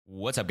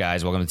What's up,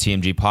 guys? Welcome to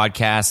TMG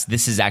Podcast.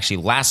 This is actually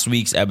last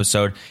week's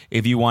episode.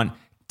 If you want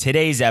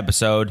today's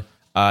episode,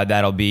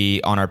 that'll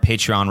be on our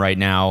Patreon right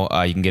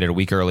now. You can get it a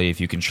week early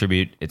if you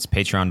contribute. It's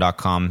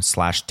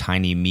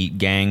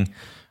patreon.com/tinymeatgang.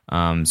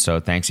 So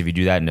thanks if you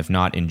do that. And if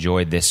not,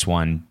 enjoy this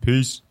one.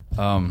 Peace.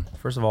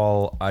 First of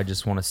all, I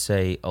just want to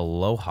say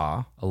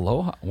aloha.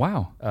 Aloha.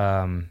 Wow.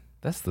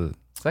 That's the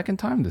second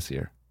time this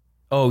year.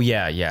 Oh,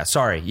 yeah.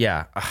 Sorry.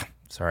 Yeah.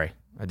 Sorry.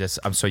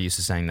 I'm so used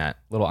to saying that.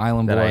 Little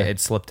island boy. It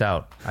slipped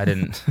out. I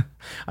didn't.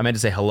 I meant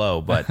to say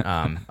hello, but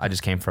I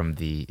just came from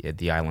the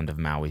island of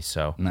Maui,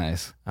 so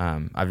Nice.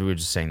 we were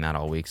just saying that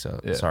all week.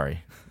 So Yeah.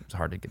 sorry, it's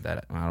hard to get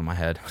that out of my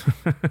head.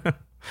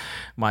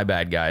 My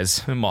bad, guys.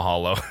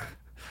 Mahalo.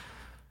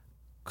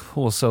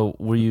 Cool. So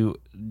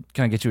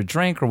can I get you a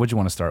drink or what'd you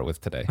want to start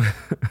with today?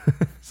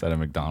 Is that at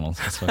McDonald's?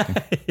 That's fucking...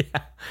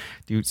 Yeah,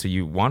 dude. So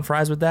you want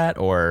fries with that,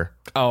 or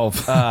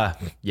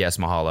yes,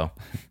 mahalo.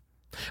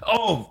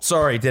 Oh,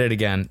 sorry, did it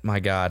again.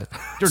 My God,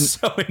 you're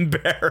so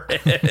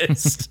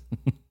embarrassed.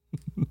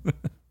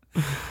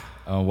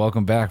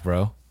 Welcome back,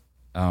 bro.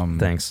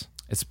 Thanks.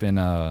 It's been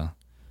it's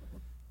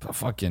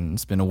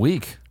been a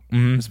week.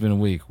 Mm-hmm. It's been a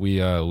week.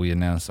 We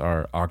announced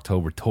our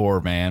October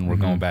tour, man. We're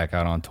going back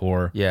out on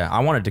tour. Yeah,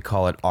 I wanted to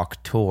call it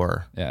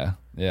October, Yeah.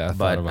 I but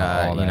thought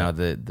about all that.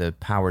 the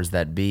powers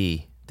that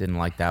be didn't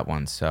like that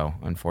one. So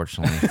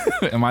unfortunately,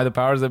 Am I the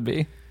powers that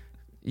be?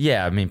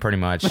 yeah, I mean, pretty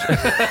much. No,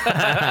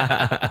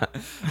 I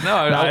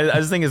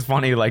just think it's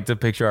funny, like, to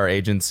picture our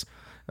agents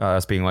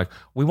us being like,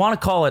 we want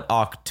to call it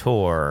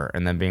October,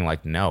 and then being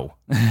like, no,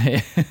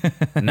 that's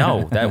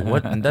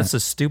the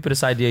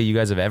stupidest idea you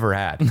guys have ever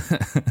had.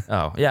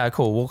 Oh yeah,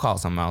 cool, we'll call it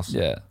something else.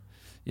 Yeah.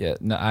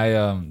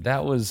 No,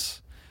 that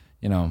was,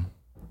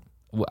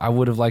 I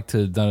would have liked to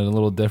have done it a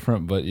little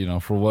different, but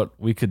for what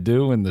we could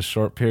do in the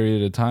short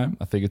period of time,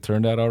 I think it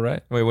turned out all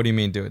right. Wait, what do you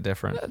mean do it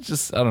different?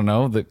 Just, I don't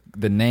know,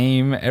 the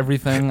name,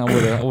 everything. I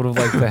would have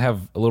liked to have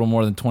a little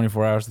more than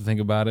 24 hours to think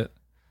about it.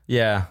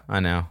 Yeah,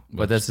 I know,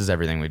 but this is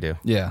everything we do.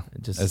 Yeah,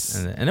 It just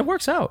and it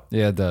works out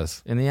yeah, it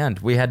does. in the end.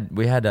 We had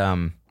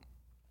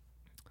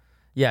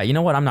yeah, you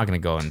know what? I'm not going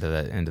to go into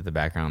the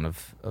background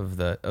of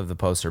the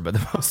poster, but the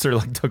poster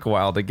like took a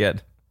while to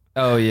get.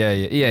 Oh yeah.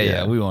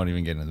 Yeah. We won't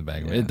even get into the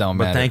back. It don't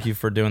matter. But thank you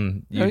for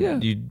doing.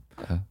 You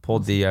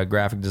pulled the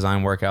graphic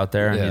design work out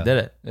there, and you did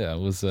it. Yeah, it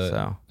was.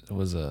 So. It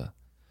was a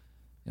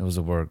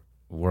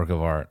work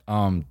of art.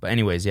 But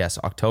anyways, yes,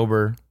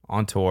 October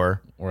on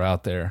tour. We're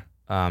out there.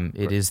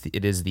 It is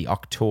the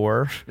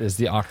Octour. It's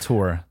the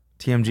Octour.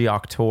 TMG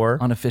Octour.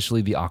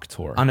 Unofficially the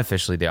Octour.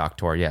 Unofficially the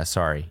Octour. Yeah,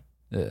 sorry.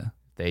 Yeah.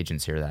 The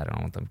agents hear that. I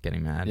don't want them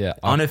getting mad. Yeah.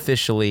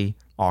 Unofficially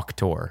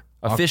Octour.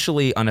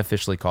 Officially,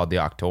 unofficially called the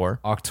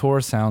Octour.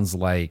 Octour sounds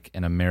like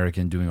an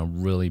American doing a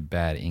really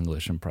bad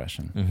English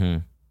impression. Mm-hmm.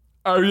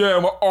 Oh yeah,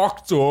 I'm an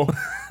octo.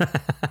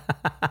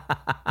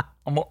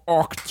 I'm an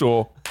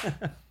octo.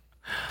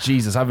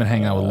 Jesus, I've been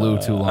hanging out with Lou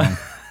too long.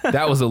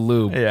 That was a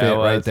Lou bit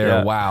right there.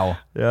 Yeah. Wow.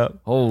 Yep.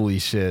 Holy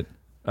shit.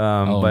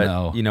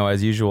 But no.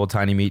 as usual,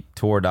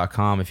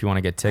 tinymeattour.com. If you want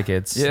to get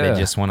tickets, Yeah. they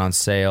just went on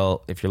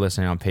sale. If you're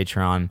listening on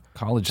Patreon,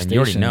 College and Station. you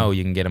already know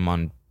you can get them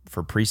on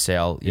for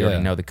pre-sale. You already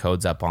Yeah. know the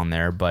code's up on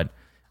there. But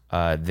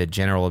the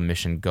general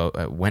admission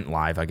went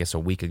live, I guess, a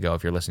week ago.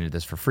 If you're listening to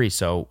this for free,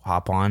 so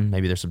hop on.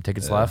 Maybe there's some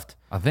tickets left.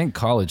 I think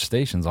College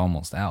Station's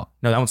almost out.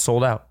 No, that one's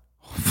sold out.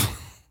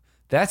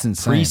 That's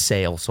insane.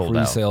 Pre-sale sold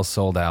out. Pre-sale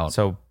sold out.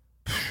 So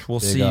we'll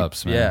Big see.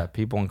 ups, man. Yeah,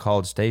 people in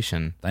College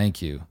Station,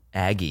 Thank you.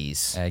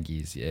 Aggies.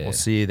 Aggies, yeah. We'll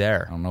see you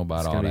there. I don't know about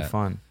It's all gonna that. be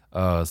fun.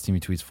 Steamy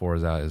Tweets 4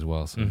 is out as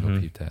well, so go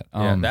peep that.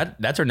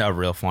 That turned out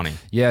real funny.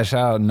 Yeah,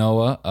 shout out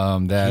Noah.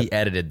 He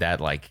edited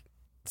that like.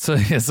 So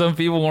yeah, some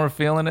people weren't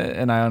feeling it,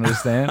 and I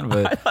understand,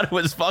 but I thought it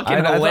was fucking I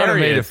hilarious. thought it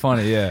made it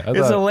funny. Yeah,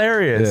 It's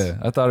hilarious. Yeah,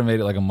 I thought it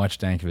made it like a much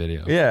dank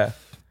video. Yeah.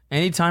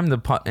 Anytime the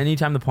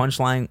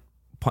punchline,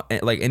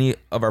 like any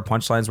of our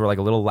punchlines were like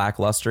a little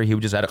lackluster, he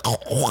would just add it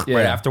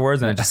right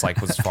afterwards, and it just like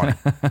was funny.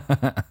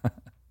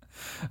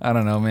 I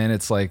don't know, man.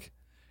 It's like,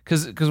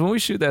 cause when we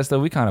shoot that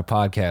stuff, we kind of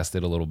podcast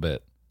it a little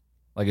bit.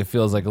 Like it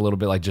feels like a little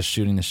bit like just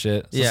shooting the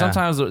shit. So Yeah.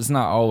 sometimes it's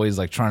not always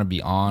like trying to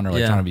be on or like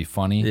Yeah. trying to be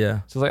funny.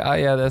 Yeah. So it's like, oh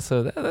yeah, that's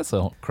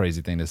a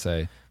crazy thing to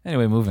say.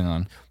 Anyway, moving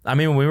on. I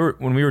mean,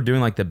 when we were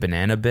doing like the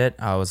banana bit,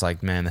 I was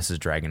like, man, this is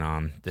dragging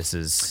on. This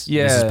is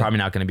probably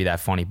not going to be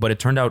that funny, but it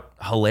turned out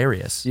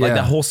hilarious. Like Yeah.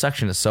 that whole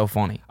section is so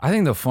funny. I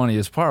think the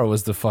funniest part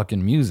was the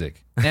fucking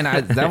music. And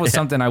that was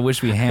something I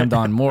wish we hammed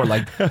on more.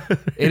 Like,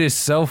 it is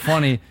so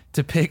funny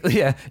to pick.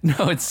 Yeah,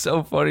 no, it's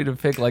so funny to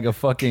pick like a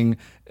fucking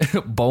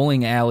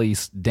bowling alley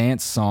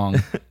dance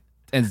song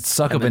and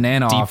suck a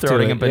banana Deep off to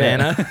throating it. a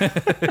banana.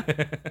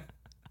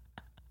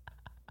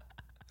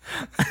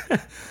 Yeah.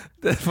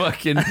 The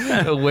fucking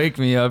wake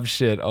me up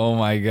shit. Oh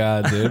my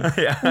God, dude.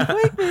 Yeah.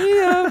 Wake me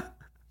up.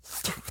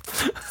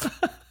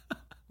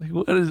 Like,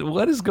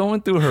 what is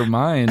going through her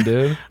mind,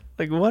 dude?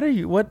 Like,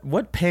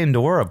 what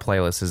Pandora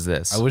playlist is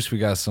this? I wish we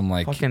got some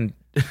like fucking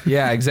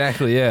yeah,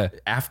 exactly, yeah.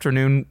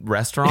 afternoon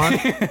restaurant.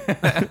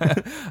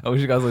 I wish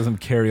you guys like some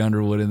Carrie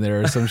Underwood in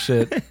there or some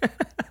shit.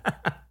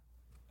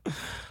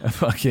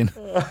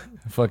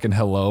 fucking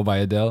Hello by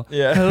Adele.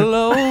 Yeah.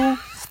 Hello.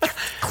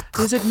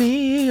 Is it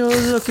me you're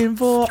looking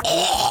for?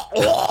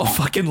 Oh,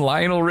 fucking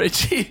Lionel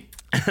Richie.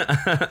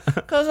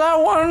 Cause I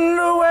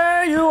wonder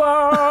where you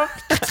are.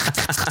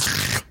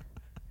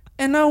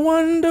 And I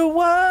wonder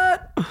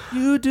what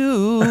you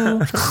do.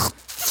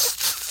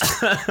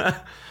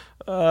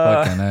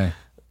 Fucking A.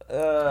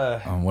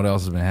 What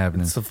else has been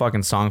happening? It's a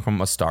fucking song from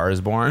A Star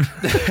Is Born.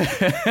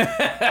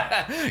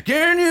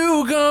 Can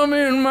you come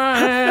in my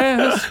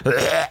ass?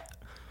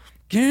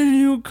 Can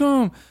you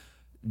come?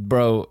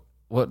 Bro,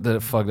 what the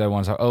fuck did I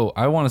want to talk? Oh,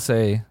 I want to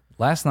say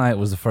last night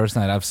was the first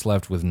night I've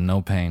slept with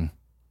no pain.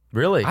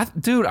 Really?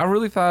 Dude, I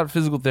really thought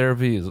physical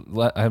therapy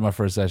I had my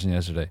first session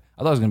yesterday.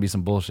 I thought it was going to be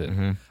some bullshit.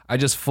 Mm-hmm. I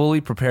just fully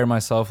prepared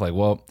myself like,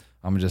 well,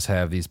 I'm going to just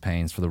have these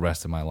pains for the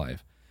rest of my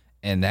life.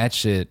 And that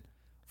shit,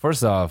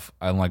 first off,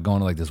 I'm like going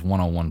to like this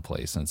one-on-one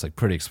place and it's like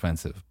pretty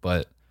expensive,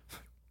 but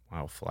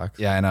Wow, flex.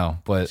 yeah, I know,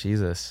 but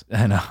Jesus.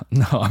 I know.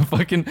 No, I'm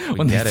fucking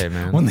when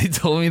they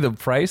told me the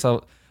price, I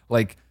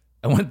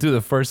went through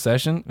the first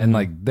session and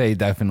like they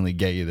definitely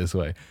get you this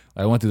way.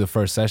 I went through the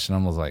first session, I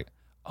was like,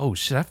 oh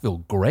shit, I feel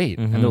great.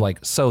 And they're like,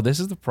 so this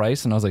is the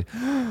price? And I was like,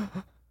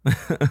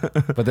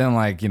 but then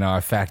like, I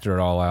factor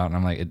it all out and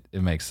I'm like,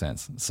 it makes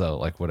sense. So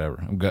like,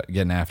 whatever, I'm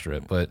getting after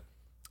it. But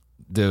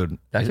dude,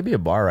 That could be a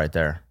bar right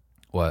there.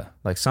 what?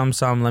 Like, some,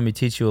 let me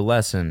teach you a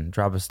lesson.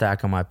 Drop a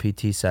stack on my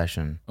PT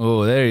session.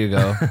 Oh, there you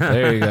go.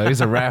 There you go.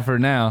 He's a rapper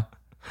now.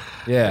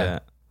 Yeah.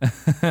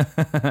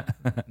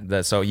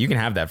 So you can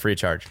have that free of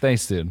charge.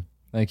 Thanks, dude.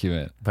 Thank you,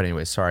 man. But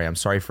anyway, sorry. I'm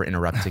sorry for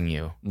interrupting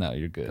you. No,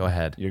 you're good. Go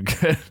ahead. You're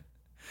good.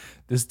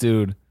 This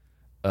dude,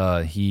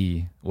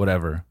 he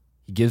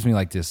gives me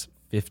like this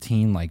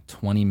 15, like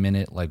 20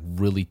 minute, like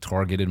really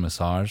targeted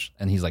massage.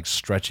 And he's like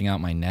stretching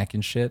out my neck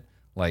and shit.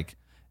 Like,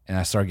 and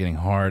I start getting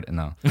hard and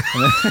no.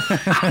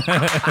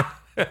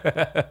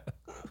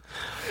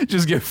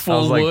 Just get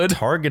full wood.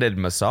 Targeted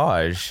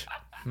massage.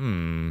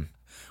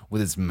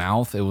 With his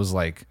mouth, it was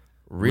like.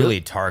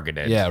 Really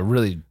targeted. Yeah,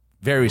 really,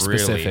 very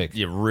specific.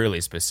 Really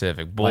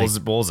specific.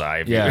 Bullseye.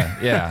 If Yeah,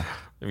 yeah.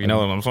 if you know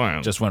what I'm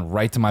saying. Just went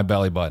right to my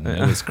belly button.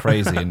 It was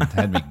crazy and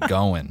had me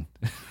going.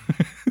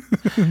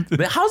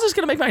 How's this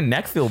going to make my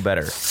neck feel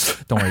better?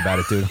 Don't worry about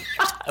it, dude.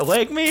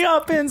 Wake me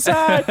up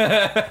inside.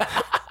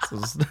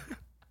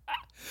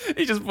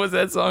 He just puts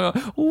that song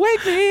on.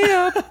 Wake me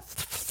up.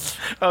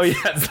 Oh, yeah,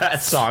 it's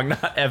that song,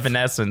 not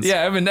Evanescence.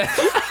 Yeah,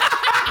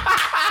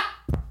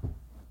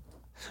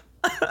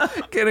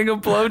 getting a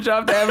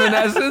blowjob to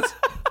Evanescence.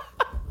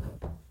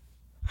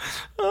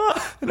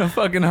 In a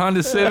fucking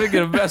Honda Civic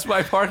in a Best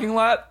Buy parking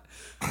lot.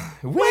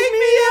 Wake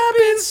me up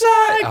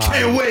inside.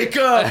 Can't wake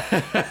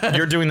up.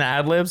 You're doing the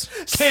ad libs?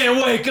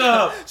 Can't wake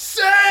up.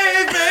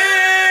 Save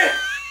me.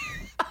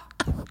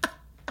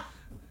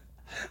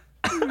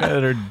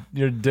 Had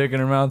your dick in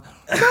her mouth.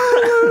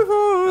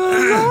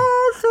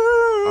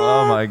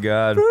 Oh, my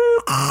God.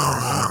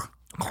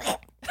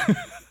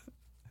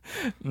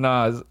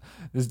 Nah,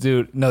 this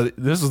dude. No,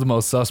 this was the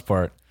most sus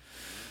part.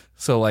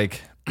 So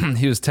like,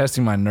 he was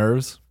testing my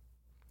nerves.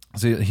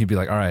 So he'd be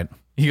like, "All right,"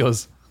 he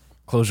goes,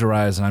 "Close your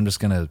eyes, and I'm just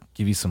gonna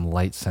give you some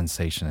light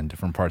sensation in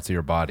different parts of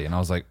your body." And I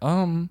was like,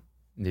 Did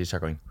you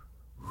start going?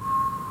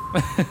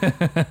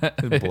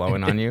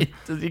 Blowing on you?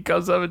 He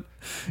comes up and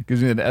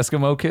gives me an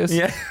Eskimo kiss.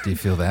 Yeah. Do you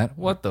feel that?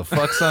 What the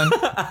fuck, son?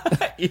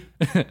 You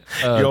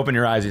open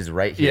your eyes, he's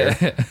right here.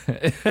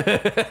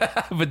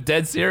 Yeah. But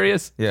dead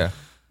serious. Yeah.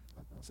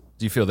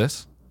 Do you feel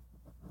this?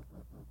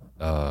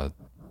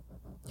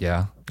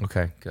 Yeah.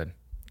 Okay, good.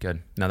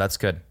 No, that's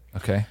good.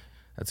 Okay.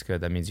 That's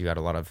good. That means you got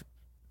a lot of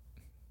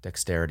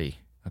dexterity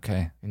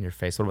Okay. in your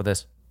face. What about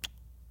this?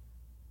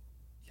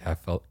 Yeah, I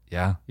felt.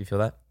 Yeah. You feel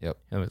that? Yep.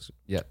 It was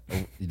Yeah.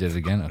 Oh, you did it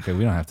again? Okay,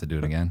 we don't have to do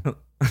it again.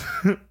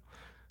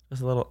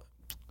 just a little.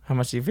 How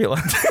much do you feel?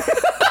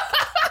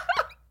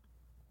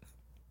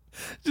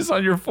 Just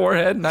on your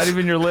forehead, not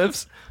even your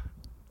lips.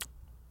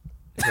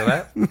 You feel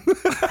that?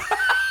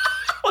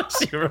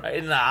 Looks you right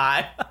in the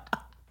eye.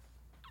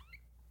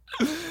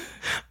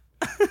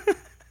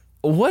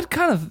 What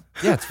kind of?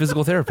 Yeah, it's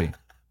physical therapy.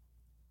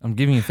 I'm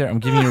giving you I'm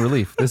giving you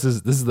relief. This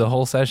is the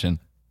whole session.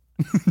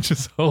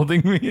 Just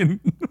holding me and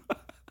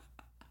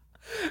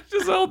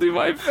just holding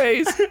my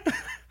face.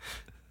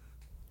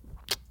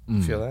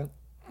 Feel that?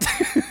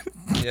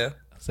 Yeah.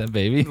 Is that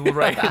baby?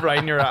 Right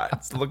in your eyes.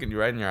 It's looking you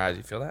right in your eyes.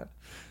 You feel that?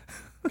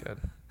 Good.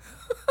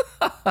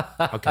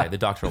 Okay, the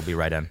doctor will be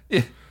right in.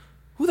 Yeah.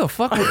 Who the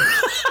fuck?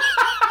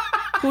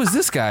 Who is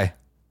this guy?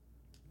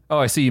 Oh,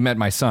 I see you met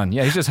my son.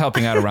 Yeah, he's just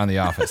helping out around the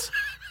office.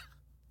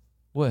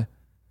 What?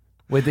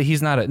 Wait,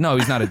 he's not a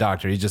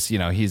doctor. He's just,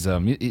 he's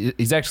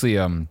actually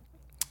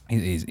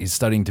he's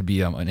studying to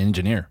be an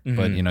engineer,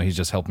 but he's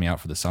just helping me out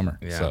for the summer.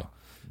 Yeah. So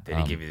Did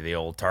he give you the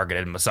old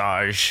targeted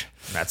massage?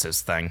 That's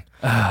his thing.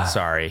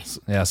 Sorry.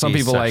 yeah, some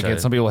He's people like such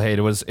it, some people hate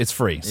it. It's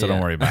free, so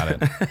don't worry about it.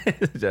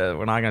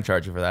 We're not going to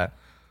charge you for that.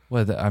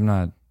 What? I'm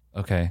not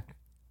okay.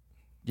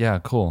 Yeah,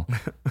 cool.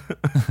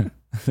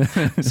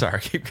 Sorry,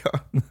 keep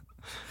going.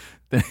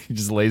 Then he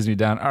just lays me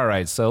down. All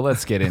right, so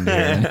let's get into it.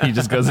 And he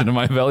just goes into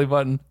my belly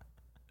button.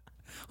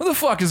 what the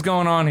fuck is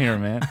going on here,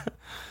 man?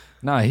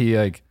 Nah, he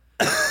like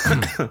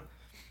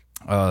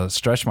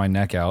stretched my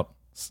neck out,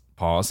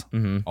 pause,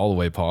 all the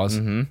way pause.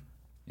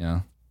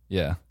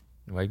 Yeah.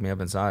 Wake me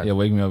up inside. Yeah,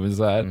 wake me up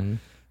inside.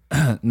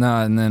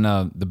 Nah, and then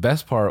the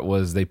best part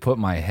was they put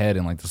my head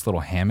in like this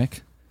little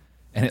hammock,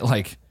 and it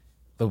like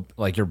the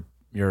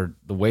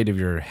weight of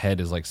your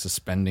head is like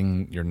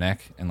suspending your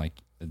neck, and like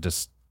it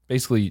just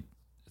basically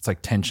it's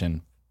like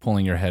tension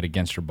pulling your head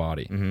against your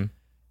body.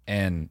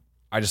 And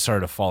I just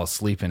started to fall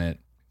asleep in it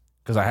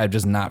because I had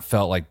just not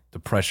felt like the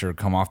pressure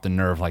come off the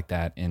nerve like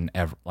that in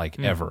ever.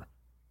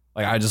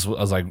 Like I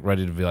was like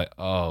ready to be like,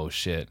 oh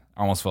shit,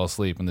 I almost fell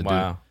asleep, and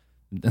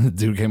the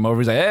dude came over.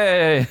 He's like,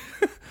 hey.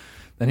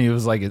 Then he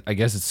was like, I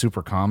guess it's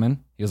super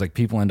common. He was like,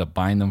 people end up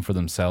buying them for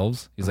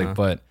themselves. He's like,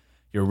 but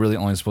you're really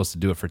only supposed to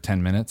do it for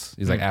 10 minutes.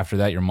 He's like, after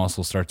that, your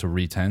muscles start to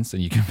retense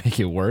and you can make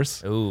it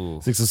worse.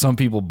 Ooh. So some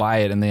people buy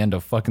it and they end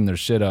up fucking their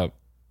shit up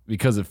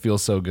because it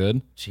feels so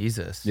good.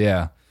 Jesus.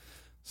 Yeah.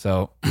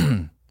 So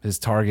his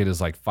target is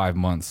like 5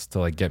 months to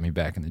like get me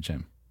back in the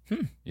gym.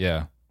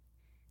 Yeah.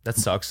 That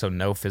sucks. So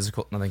nothing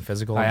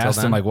physical. I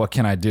asked him like, what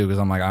can I do? Because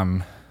I'm like,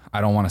 I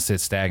don't want to sit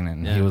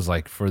stagnant. And he was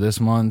like, for this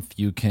month,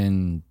 you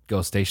can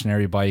go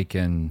stationary bike,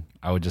 and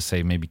I would just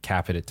say maybe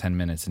cap it at 10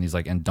 minutes. And he's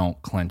like, and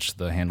don't clench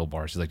the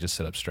handlebars. He's like, just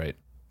sit up straight.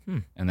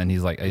 And then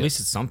he's like, at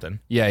least it's something.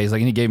 Yeah, he's like,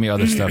 and he gave me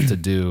other stuff to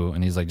do,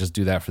 and he's like, just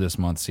do that for this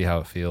month, see how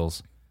it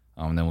feels,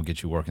 and then we'll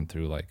get you working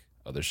through like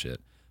other shit.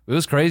 It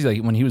was crazy.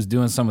 Like when he was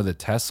doing some of the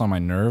tests on my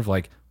nerve,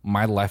 like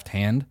my left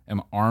hand and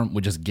my arm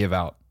would just give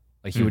out.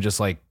 Like he would just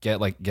like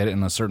get it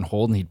in a certain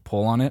hold, and he'd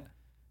pull on it,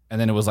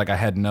 and then it was like I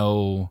had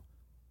no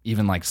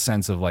even like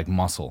sense of like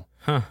muscle.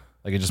 Like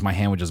it just, my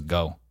hand would just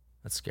go.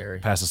 That's scary.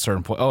 Past a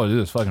certain point. Oh,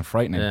 dude, it's fucking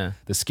frightening. Yeah.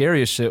 The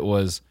scariest shit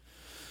was,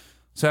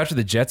 so after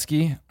the jet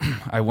ski,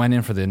 I went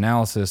in for the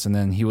analysis, and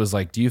then he was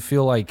like, do you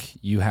feel like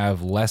you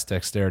have less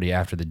dexterity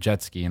after the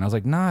jet ski? And I was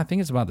like, nah, I think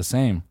it's about the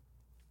same.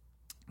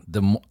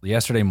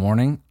 Yesterday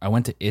morning, I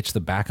went to itch the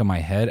back of my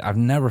head. I've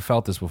never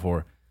felt this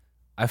before.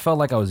 I felt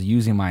like I was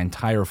using my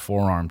entire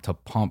forearm to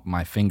pump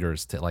my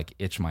fingers to like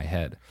itch my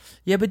head.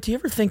 Yeah, but do you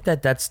ever think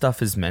that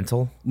stuff is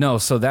mental? No,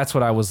 so that's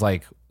what I was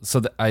like.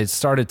 So I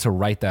started to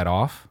write that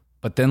off,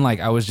 but then like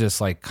I was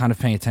just like kind of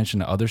paying attention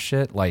to other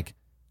shit. Like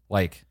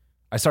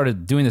I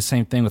started doing the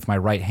same thing with my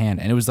right hand,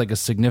 and it was like a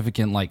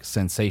significant like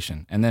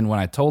sensation. And then when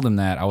I told him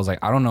that, I was like,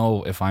 I don't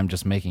know if I'm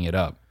just making it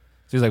up.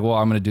 So he's like, well,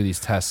 I'm going to do these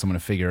tests. I'm going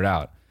to figure it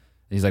out.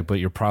 And he's like, but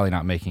you're probably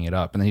not making it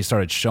up. And then he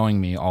started showing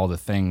me all the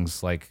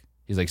things like,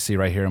 he's like, see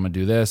right here, I'm going to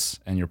do this,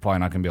 and you're probably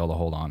not going to be able to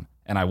hold on.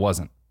 And I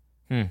wasn't.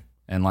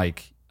 And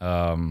like,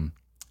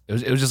 it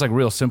was just like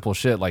real simple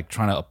shit, like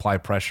trying to apply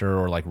pressure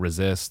or like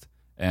resist,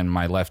 and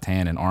my left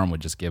hand and arm would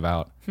just give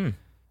out.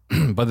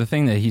 But the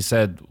thing that he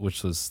said,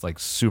 which was like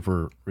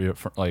super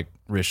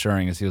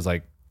reassuring, is he was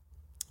like,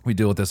 we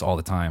deal with this all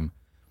the time.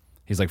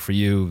 He's like, for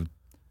you,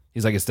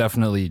 he's like, it's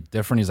definitely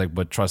different. He's like,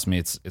 but trust me,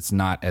 it's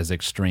not as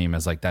extreme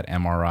as like that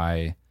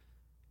MRI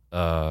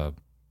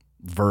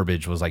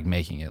verbiage was like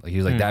making it. Like he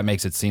was like, that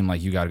makes it seem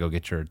like you got to go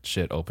get your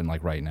shit open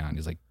like right now. And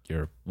he's like,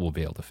 we'll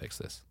be able to fix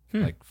this.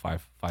 Like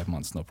five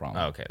months, no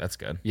problem. Oh, okay, that's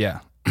good.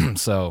 Yeah.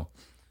 So,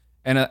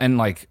 and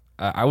like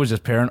I was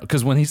just paranoid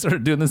because when he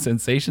started doing the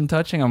sensation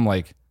touching, I'm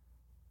like,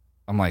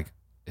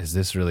 is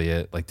this really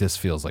it? Like this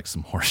feels like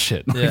some horse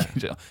shit. Like,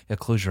 yeah.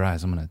 Close your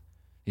eyes.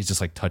 He's just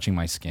like touching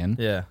my skin.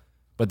 Yeah.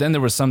 But then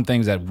there were some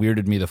things that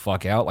weirded me the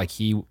fuck out. Like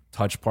he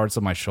touched parts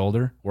of my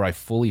shoulder where I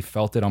fully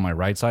felt it on my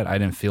right side. I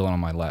didn't feel it on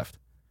my left.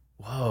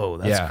 Whoa,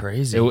 that's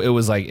crazy. It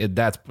was like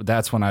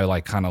that's when I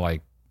like kind of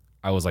like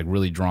I was like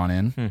really drawn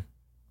in,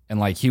 and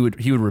like he would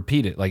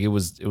repeat it. Like it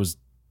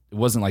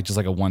wasn't like just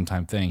like a one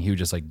time thing. He would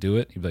just like do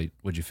it. He'd be like,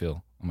 "What'd you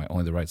feel?" I'm like,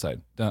 "Only the right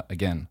side."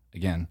 Again.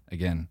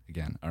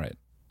 All right,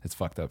 it's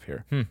fucked up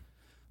here.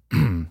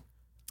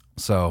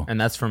 So, and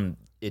that's from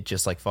it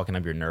just like fucking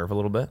up your nerve a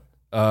little bit.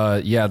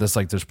 Yeah,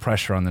 there's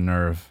pressure on the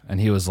nerve,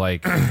 and he was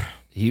like,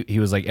 he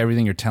was like,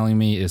 everything you're telling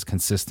me is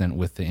consistent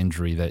with the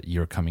injury that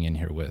you're coming in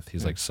here with.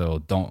 He's like,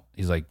 so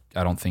he's like,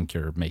 I don't think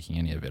you're making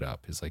any of it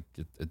up. He's like,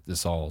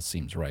 this all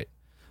seems right.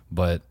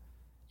 But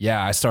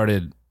yeah, I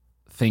started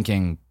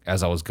thinking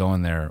as I was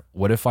going there,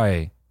 what if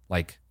I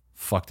like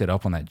fucked it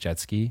up on that jet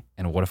ski,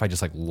 and what if I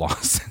just like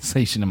lost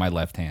sensation in my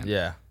left hand?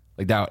 Yeah,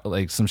 like that,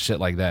 like some shit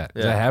like that.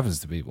 Yeah. That happens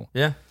to people.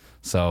 Yeah.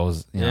 So I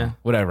was, you know,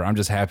 whatever. I'm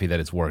just happy that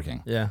it's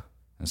working. Yeah.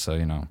 And so,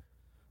 you know,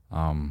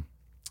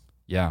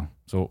 yeah.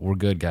 So we're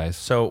good, guys.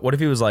 So what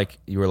if he was like,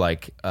 you were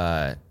like,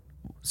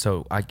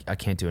 so I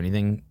can't do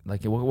anything.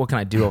 Like, what can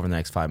I do over the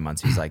next 5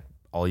 months? He's like,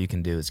 all you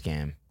can do is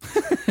game.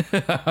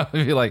 I'd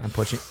be like, I'm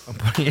putting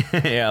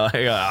yeah,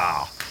 like,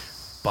 oh,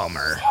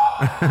 bummer.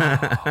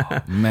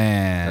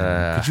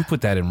 Man, could you put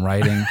that in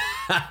writing?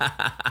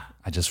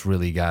 I just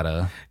really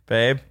gotta.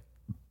 Babe,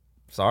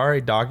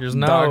 sorry, doctor's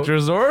note.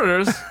 Doctor's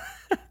orders.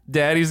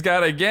 Daddy's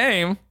got a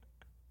game.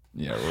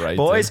 Yeah, right.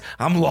 Boys, dude.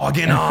 I'm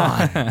logging on.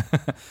 I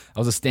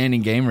was a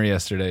standing gamer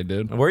yesterday,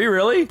 dude. Were you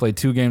really? Played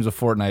 2 games of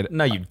Fortnite.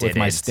 No, you didn't. With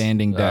my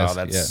standing desk.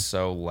 Oh, that's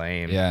so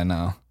lame. Yeah,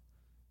 no.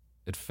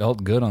 It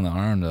felt good on the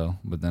arm, though,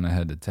 but then I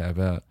had to tap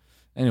out.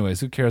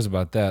 Anyways, who cares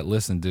about that?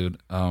 Listen, dude.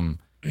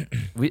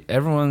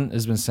 Everyone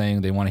has been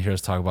saying they want to hear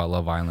us talk about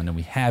Love Island, and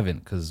we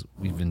haven't because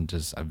I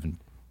haven't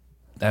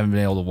been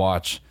able to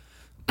watch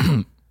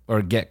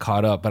or get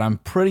caught up. But I'm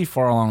pretty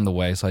far along the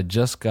way, so I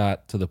just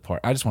got to the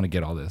part. I just want to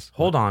get all this.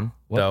 Hold on,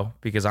 though,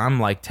 because I'm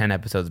like 10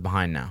 episodes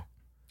behind now.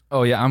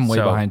 Oh yeah, I'm way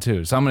behind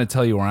too. So I'm going to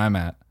tell you where I'm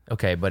at.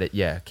 Okay, but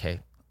okay.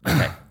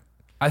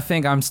 I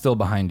think I'm still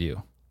behind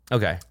you.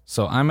 Okay.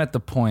 So I'm at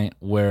the point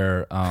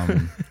where,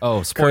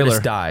 spoiler. Curtis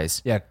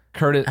dies. Yeah,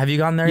 Curtis. Have you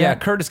gotten there yeah,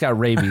 yet? Curtis got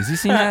rabies. You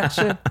seen that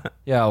shit?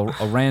 Yeah,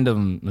 a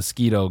random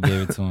mosquito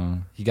gave it to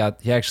him. He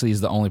actually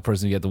is the only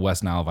person to get the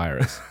West Nile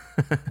virus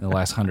in the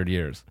last 100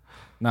 years.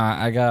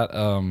 Nah, I got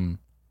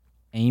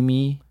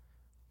Amy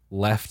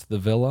left the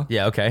villa.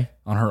 Yeah, okay.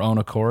 On her own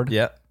accord.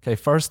 Yeah. Okay,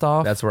 first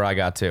off. That's where I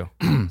got to.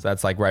 So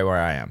that's like right where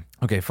I am.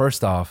 Okay,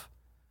 first off,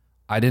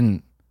 I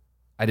didn't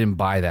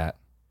buy that.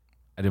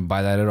 I didn't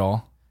buy that at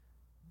all.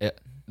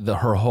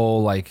 Her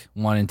whole like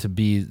wanting to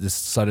be this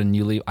sudden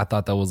new leave, I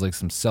thought that was like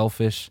some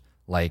selfish,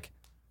 like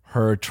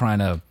her trying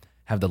to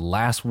have the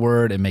last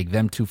word and make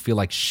them two feel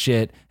like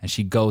shit. And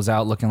she goes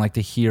out looking like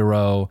the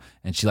hero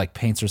and she like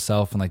paints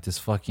herself in like this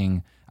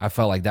fucking, I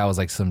felt like that was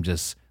like some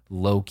just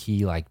low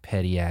key, like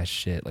petty ass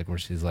shit. Like where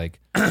she's like,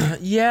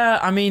 yeah,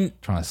 I mean,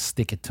 trying to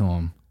stick it to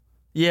him.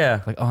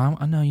 Yeah. Like,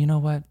 I know, you know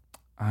what?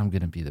 I'm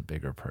going to be the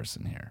bigger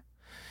person here.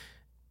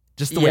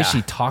 Just the way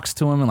she talks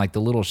to him and like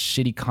the little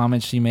shitty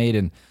comments she made.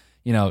 And,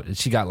 you know,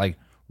 she got like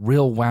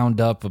real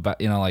wound up about,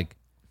 you know, like,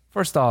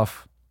 first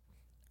off,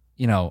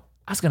 you know,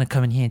 I was going to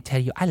come in here and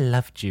tell you I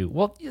loved you.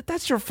 Well,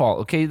 that's your fault,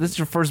 okay? This is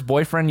your first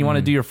boyfriend. You want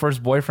to do your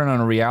first boyfriend on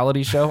a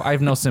reality show? I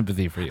have no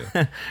sympathy for you.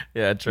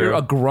 Yeah, true. You're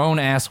a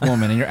grown-ass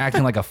woman and you're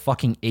acting like a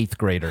fucking 8th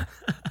grader.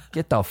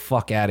 Get the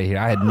fuck out of here.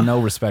 I had no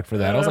respect for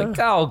that. I was like,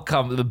 oh,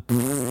 come.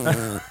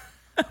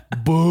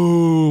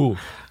 Boo.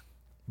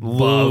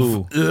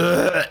 Love.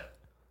 Boo.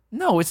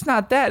 No, it's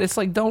not that. It's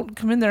like, don't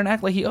come in there and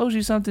act like he owes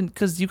you something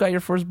because you got your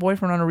first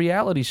boyfriend on a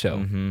reality show.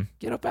 Mm-hmm.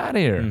 Get up out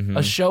of here. Mm-hmm.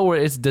 A show where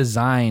it's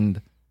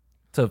designed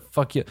to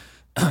fuck you.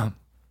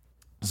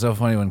 So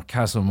funny when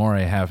Casa Amore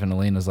happened,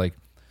 Elena's like,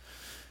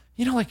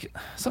 you know, like,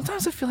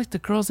 sometimes I feel like the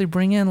girls they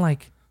bring in,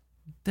 like,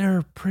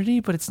 they're pretty,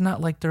 but it's not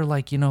like they're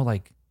like, you know,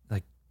 like,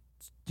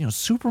 you know,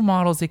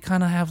 supermodels. They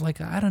kind of have like,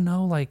 I don't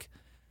know, like,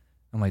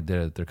 I'm like,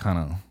 they're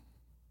kind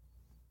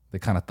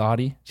of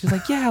thoughty. She's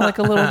like, yeah, like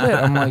a little bit.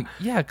 I'm like,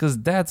 yeah, because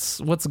that's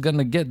what's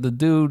gonna get the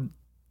dude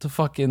to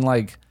fucking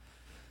like,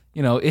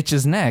 you know, itch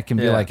his neck and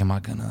be like, am I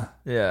gonna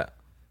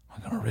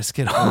risk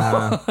it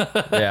all?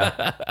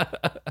 Yeah.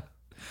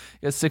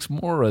 You got 6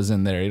 Moras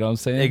in there, you know what I'm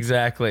saying?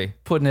 Exactly.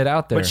 Putting it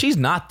out there. But she's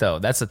not, though.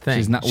 That's the thing.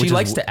 She's not. She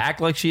likes to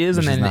act like she is,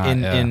 and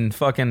then in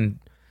fucking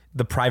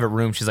the private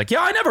room, she's like,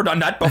 yeah, I never done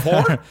that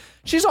before.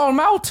 She's all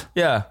mouth.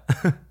 Yeah.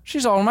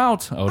 She's all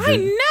mouth. Oh, I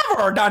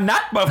never done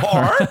that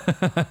before.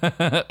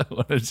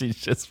 What if she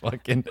just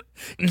fucking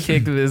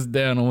kicked this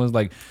down and was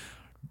like,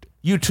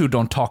 you two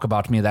don't talk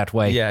about me that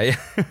way. Yeah.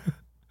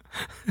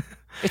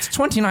 It's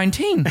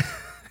 2019.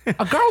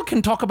 A girl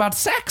can talk about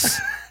sex.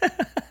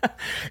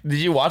 Did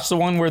you watch the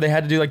one where they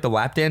had to do like the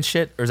lap dance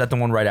shit, or is that the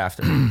one right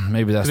after?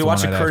 Maybe that's the one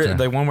right after.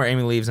 The one where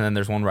Amy leaves, and then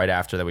there's one right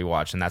after that we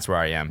watched, and that's where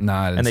I am.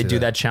 Nah, I didn't and they see do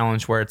that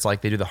challenge where it's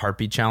like they do the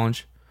heartbeat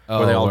challenge,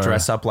 where they all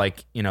dress up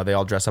like, you know, they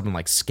all dress up in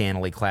like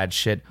scantily clad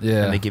shit,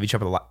 and they give each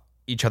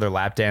other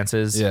lap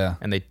dances,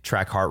 and they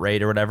track heart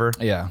rate or whatever.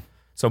 Yeah.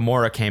 So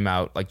Maura came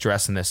out like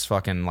dressed in this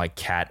fucking like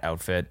cat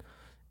outfit.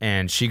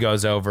 And she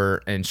goes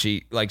over and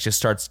she like just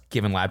starts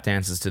giving lap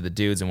dances to the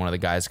dudes. And one of the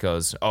guys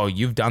goes, oh,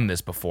 you've done this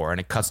before. And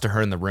it cuts to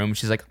her in the room.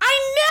 She's like,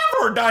 I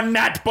never done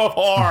that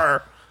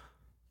before.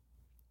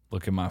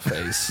 Look at my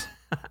face.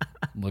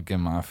 Look at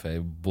my face.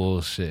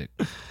 Bullshit.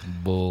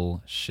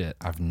 Bullshit.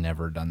 I've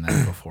never done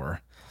that before.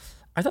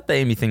 I thought the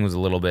Amy thing was a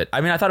little bit, I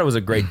mean, I thought it was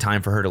a great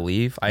time for her to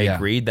leave. I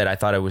agreed that I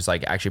thought it was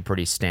like actually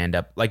pretty stand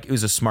up. Like it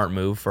was a smart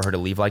move for her to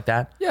leave like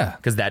that. Yeah.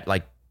 Because that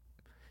like,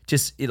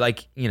 just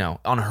like, you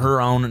know, on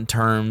her own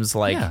terms,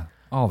 like,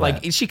 all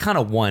that. Like she kind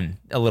of won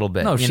a little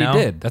bit. No, you she know?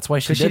 did. That's why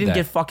she did She didn't that.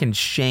 get fucking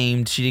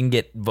shamed. She didn't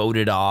get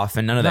voted off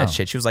and none of that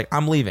shit. She was like,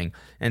 I'm leaving.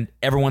 And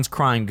everyone's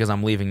crying because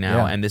I'm leaving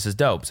now and this is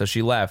dope. So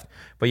she left.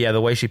 But yeah,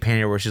 the way she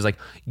painted her where she's like,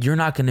 you're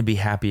not going to be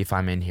happy if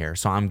I'm in here.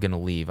 So I'm going to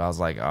leave. I was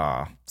like,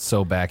 oh.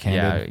 So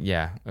backhanded.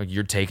 Yeah.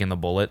 You're taking the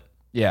bullet.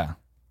 Yeah.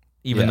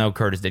 Even though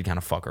Curtis did kind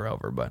of fuck her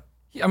over, but.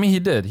 I mean, he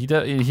did. He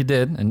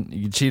did. And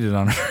you cheated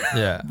on her.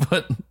 Yeah.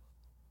 But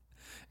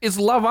it's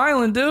Love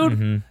Island, dude.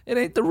 Mm-hmm. It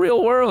ain't the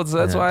real world, so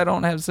that's why I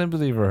don't have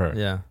sympathy for her.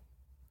 Yeah.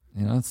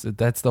 You know,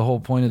 that's the whole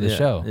point of the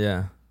show.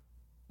 Yeah.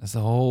 That's the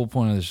whole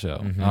point of the show.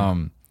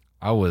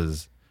 Mm-hmm.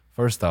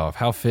 First off,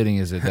 how fitting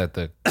is it that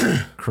the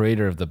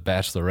creator of The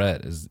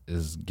Bachelorette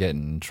is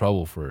getting in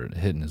trouble for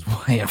hitting his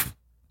wife?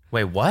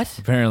 Wait, what?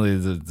 Apparently,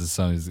 the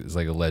song is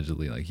like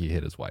allegedly like he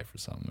hit his wife or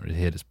something, or he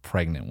hit his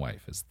pregnant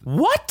wife.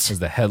 What? Is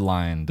the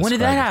headline? When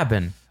did that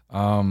happen? It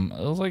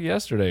was like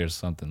yesterday or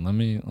something. Let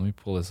me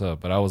pull this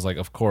up. But I was like,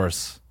 of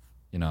course,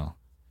 you know,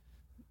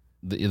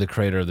 the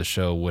creator of the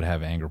show would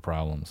have anger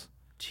problems.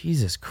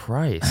 Jesus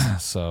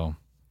Christ. So,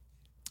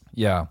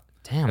 yeah.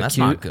 Damn, that's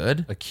not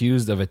good.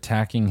 Accused of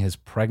attacking his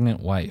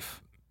pregnant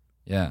wife.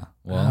 Yeah.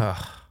 Well,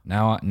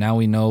 now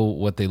we know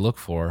what they look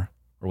for,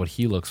 or what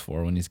he looks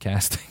for when he's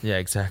casting. Yeah,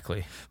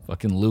 exactly.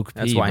 Fucking Luke P.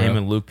 That's why bro. him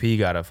and Luke P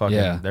got a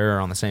fucking. They're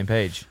on the same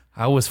page.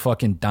 I was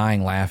fucking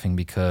dying laughing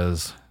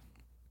because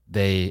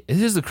it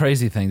is the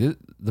crazy thing.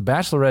 The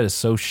Bachelorette is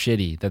so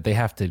shitty that they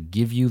have to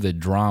give you the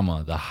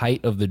drama, the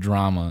height of the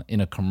drama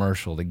in a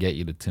commercial to get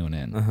you to tune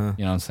in. You know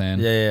what I'm saying?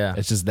 Yeah.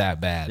 It's just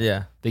that bad.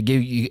 Yeah. They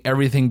give you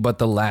everything but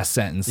the last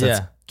sentence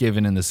that's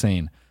given in the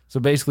scene. So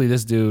basically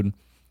this dude,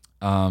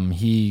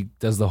 he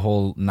does the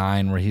whole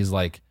 9 where he's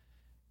like,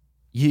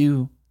 he's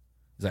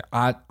like,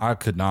 I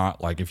could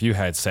not, like, if you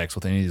had sex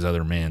with any of these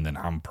other men, then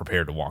I'm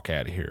prepared to walk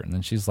out of here. And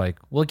then she's like,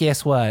 well,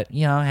 guess what?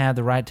 You know, I have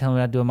the right to tell me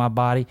what I do with my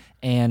body,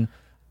 and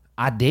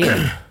I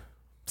did.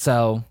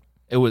 So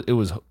it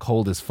was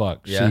cold as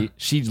fuck. Yeah.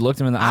 She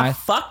looked him in the eye. I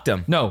fucked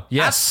him. No,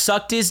 yes. I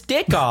sucked his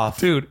dick off.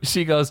 Dude,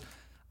 she goes,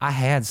 I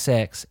had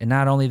sex, and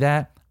not only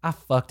that, I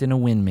fucked in a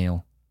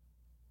windmill.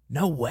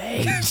 No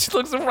way. She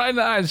looks him right in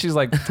the eye, and she's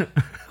like,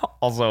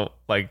 Also,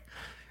 like,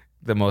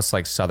 the most,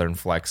 like, southern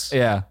flex.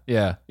 yeah.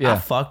 I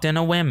fucked in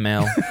a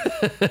windmill.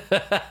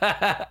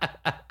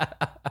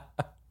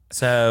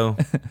 So,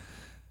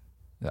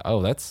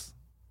 Oh, that's...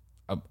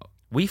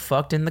 we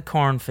fucked in the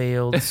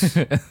cornfields.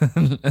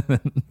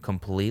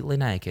 Completely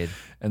naked.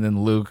 And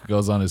then Luke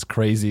goes on his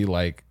crazy,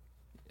 like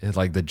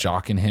the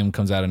jock in him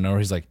comes out of nowhere.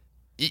 He's like,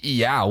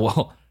 yeah,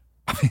 well,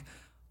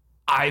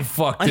 I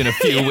fucked in a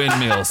few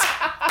windmills.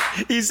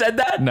 He said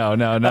that? No.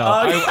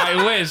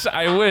 I wish.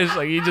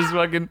 Like, he just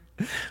fucking,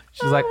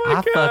 she's like,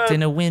 I fucked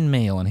in a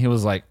windmill. And he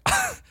was like,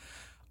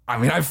 I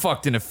mean, I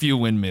fucked in a few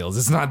windmills.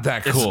 It's not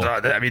that cool.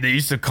 They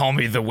used to call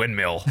me the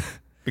windmill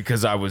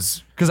because I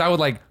was Because I would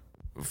like,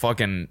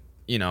 fucking,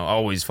 you know,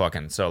 always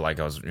fucking. So, like,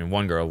 I was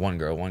one girl.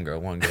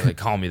 They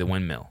call me the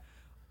windmill.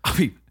 I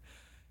mean,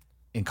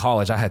 in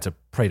college, I had to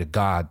pray to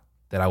God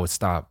that I would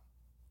stop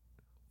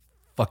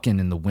fucking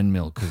in the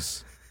windmill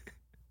because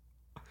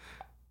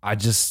I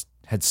just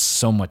had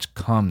so much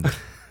cum. That,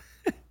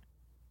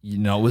 you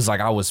know, it was like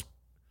I was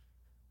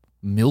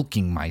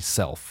milking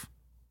myself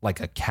like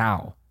a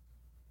cow.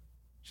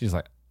 She's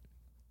like,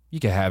 you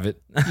can have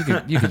it.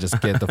 You could just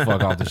get the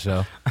fuck off the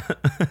show.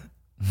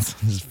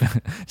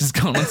 Just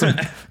going on some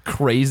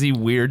crazy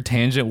weird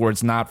tangent where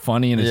it's not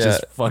funny and it's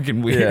just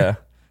fucking weird.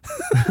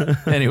 Yeah.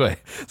 Anyway,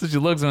 so she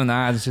looks him in the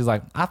eyes and she's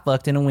like, I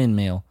fucked in a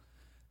windmill.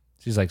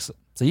 She's like, so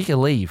you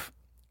can leave.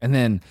 And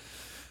then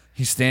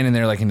he's standing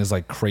there like in this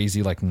like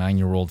crazy like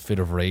 9-year-old fit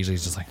of rage.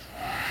 He's just like,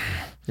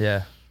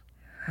 yeah.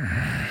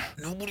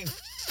 Nobody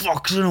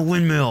fucks in a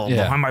windmill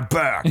behind my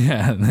back.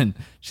 yeah. And then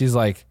she's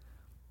like,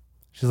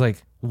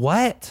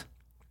 what?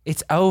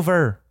 It's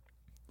over.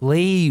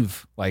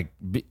 Leave. Like,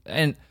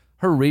 and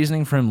her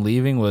reasoning for him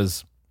leaving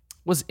was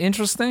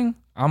interesting.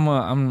 I'm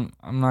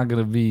not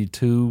gonna be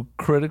too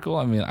critical.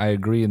 I mean, I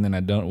agree, and then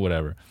I don't.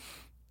 Whatever.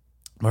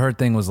 But her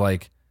thing was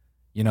like,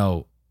 you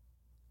know,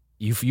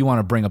 if you want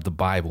to bring up the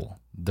Bible,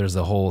 there's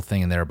a whole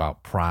thing in there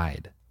about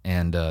pride,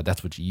 and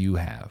that's what you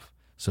have.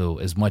 So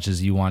as much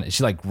as you want,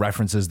 she like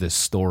references this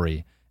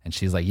story, and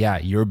she's like, yeah,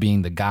 you're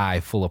being the guy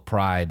full of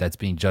pride that's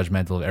being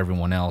judgmental of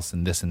everyone else,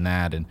 and this and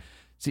that, and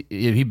see,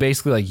 he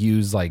basically like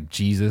used like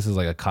Jesus as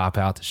like a cop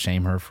out to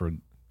shame her for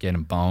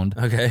getting boned.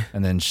 Okay.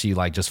 And then she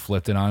like just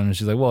flipped it on him and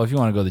she's like, well, if you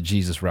want to go the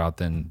Jesus route,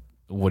 then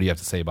what do you have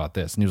to say about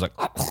this? And he was like,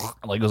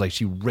 like it was like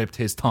she ripped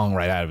his tongue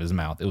right out of his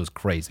mouth. It was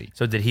crazy.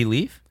 So did he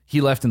leave?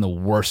 He left in the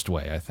worst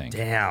way, I think.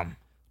 Damn.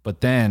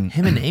 But then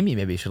Him and Amy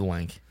maybe should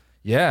link.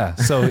 yeah.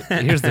 So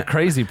here's the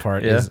crazy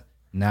part is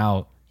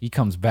now he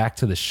comes back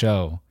to the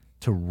show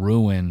to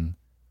ruin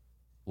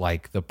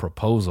like the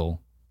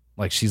proposal.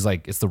 Like she's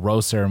like, it's the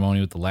rose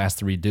ceremony with the last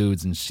 3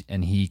 dudes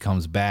and he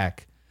comes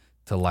back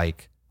to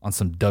like on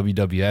some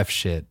WWF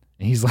shit.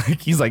 And he's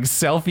like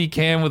selfie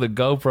cam with a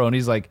GoPro and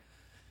he's like,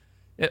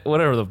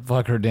 whatever the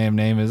fuck her damn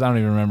name is. I don't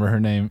even remember her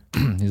name.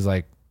 He's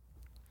like,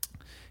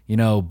 you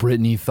know,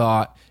 Brittany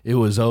thought it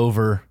was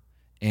over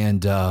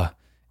and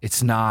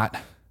it's not.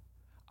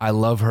 I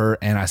love her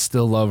and I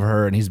still love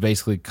her. And he's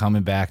basically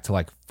coming back to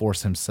like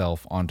force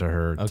himself onto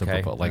her to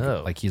propose.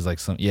 Like he's like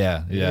some,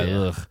 yeah.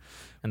 Ugh.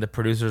 And the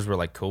producers were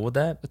like cool with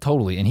that?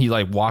 Totally. And he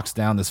like walks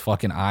down this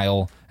fucking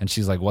aisle and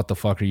she's like, what the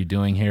fuck are you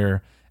doing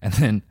here? And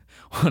then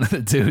one of the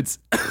dudes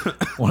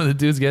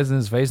gets in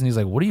his face and he's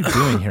like, what are you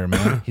doing here,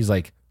 man? He's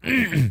like,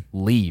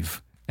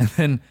 leave.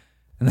 And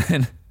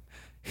then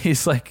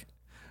he's like,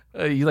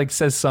 he like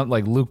says something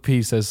like Luke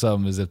P says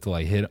something as if to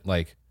like hit,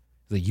 like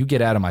you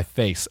get out of my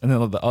face. And then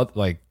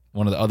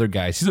one of the other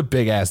guys, he's a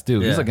big ass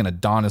dude. He's like an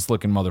Adonis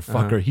looking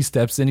motherfucker. He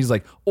steps in. He's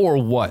like,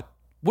 or what?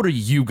 What are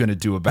you going to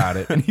do about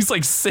it? And he's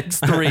like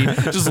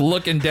 6'3", just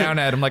looking down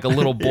at him like a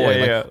little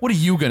boy. What are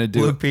you going to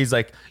do? Luke P's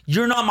like,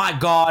 you're not my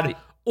God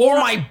or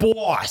my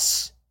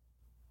boss.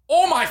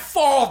 Or my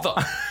father.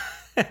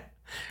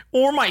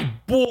 Or my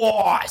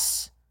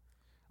boss.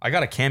 I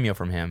got a cameo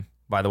from him,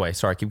 by the way.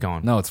 Sorry, keep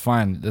going. No, it's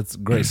fine. That's a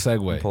great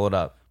segue. Pull it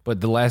up.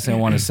 But the last thing I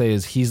want to say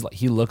is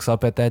he looks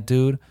up at that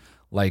dude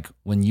like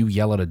when you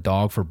yell at a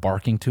dog for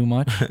barking too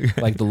much.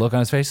 Like the look on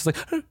his face is like,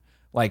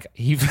 like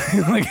he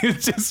like it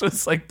just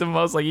was like the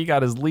most like he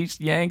got his leash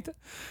yanked.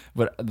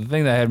 But the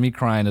thing that had me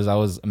crying is I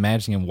was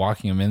imagining him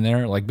walking him in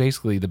there. Like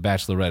basically the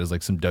Bachelorette is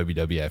like some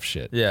WWF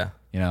shit. Yeah.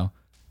 You know?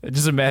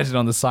 Just imagine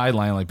on the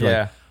sideline like,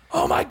 like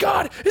oh my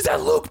God, is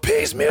that Luke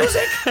P's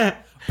music?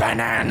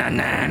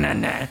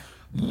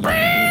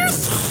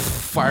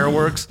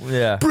 Fireworks.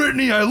 Yeah.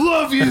 Brittany, I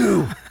love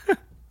you.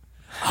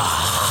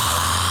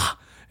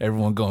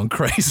 Everyone going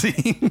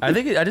crazy. I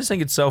just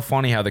think it's so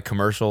funny how the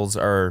commercials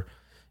are,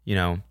 you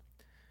know,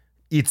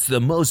 it's the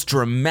most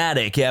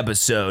dramatic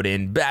episode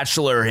in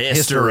Bachelor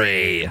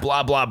history.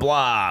 Blah, blah,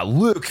 blah.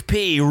 Luke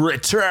P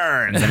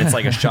returns. And it's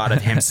like a shot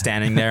of him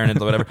standing there and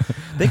whatever.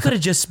 They could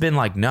have just been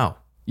like, no.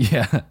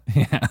 Yeah.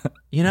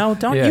 You know,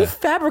 you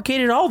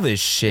fabricated all this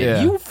shit.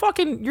 Yeah.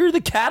 You're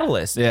the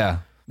catalyst. Yeah.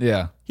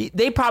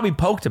 They probably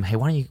poked him. Hey,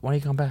 why don't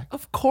you come back?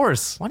 Of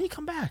course. Why don't you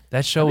come back?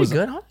 That show was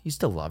good, huh? You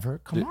still love her?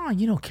 Come on,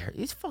 you don't care.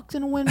 He's fucked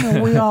in a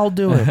windmill. We all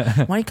do it.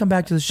 Why don't you come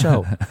back to the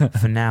show?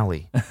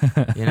 Finale.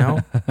 You know?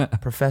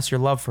 Profess your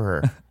love for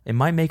her. It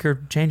might make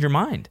her change her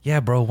mind. Yeah,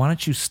 bro. Why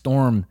don't you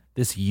storm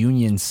this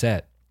union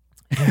set?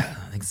 Yeah,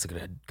 I think it's a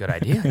good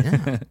idea.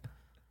 Yeah.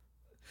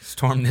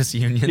 Storm this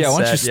union set. Yeah,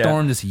 why don't you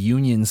storm this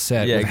union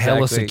set with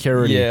hella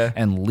security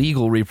and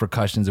legal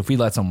repercussions if we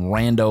let some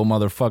rando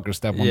motherfucker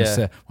step on the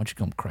set? Why don't you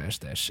come crash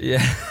that shit? Yeah.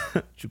 Why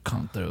don't you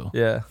come through?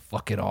 Yeah.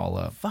 Fuck it all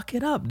up. Fuck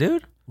it up,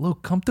 dude.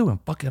 Luke, come through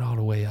and fuck it all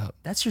the way up.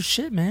 That's your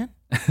shit, man.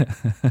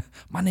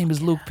 My name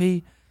is Luke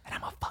P, and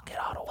I'm gonna fuck it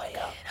all the way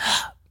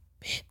up.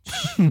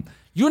 Bitch.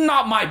 You're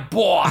not my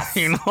boss.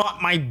 You're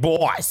not my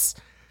boss.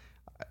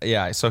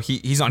 Yeah, so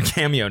he's on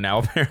Cameo now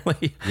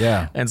apparently.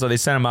 Yeah, and so they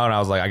sent him out, and I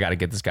was like, I got to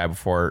get this guy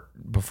before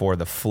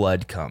the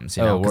flood comes,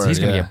 you know, because word, he's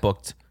gonna get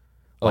booked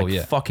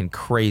like fucking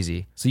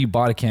crazy. So you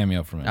bought a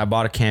Cameo from him? I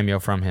bought a Cameo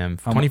from him,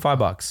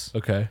 $25.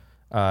 Okay.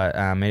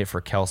 I made it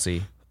for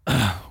Kelsey.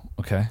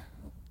 Okay.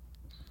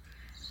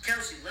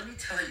 Kelsey, let me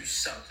tell you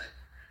something.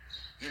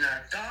 You're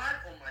not God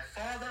or my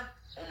father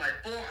or my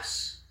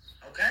boss.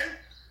 Okay?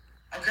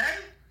 Okay?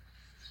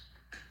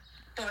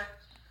 But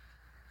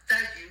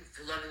thank you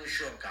for loving a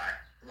short guy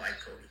like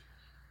Cody.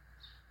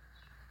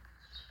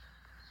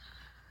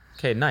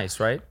 Okay, nice,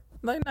 right?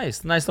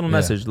 Nice little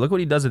message. Look what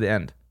he does at the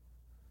end.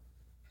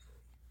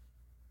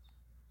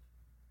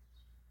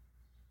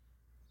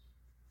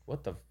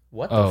 What the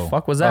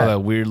fuck was that? Oh, that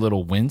weird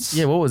little wince.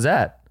 Yeah, what was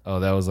that? Oh,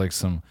 that was like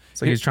some.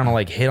 It's like he's trying to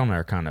like hit on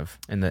her, kind of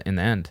in the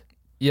end.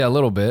 Yeah, a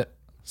little bit.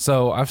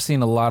 So I've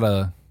seen a lot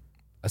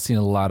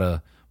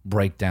of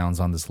breakdowns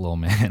on this little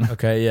man.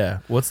 Okay, yeah.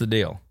 What's the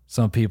deal?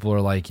 Some people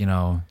are like, you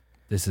know,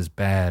 this is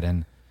bad,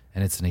 and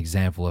it's an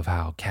example of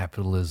how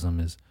capitalism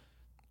is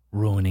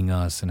ruining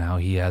us, and how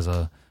he has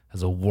a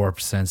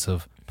warped sense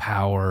of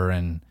power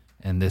and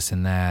this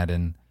and that,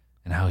 and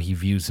how he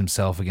views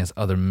himself against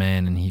other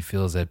men, and he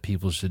feels that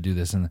people should do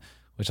this, and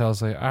which I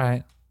was like, all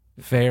right,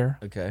 fair,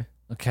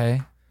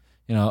 okay.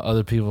 You know,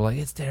 other people are like,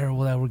 it's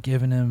terrible that we're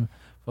giving him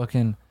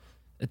fucking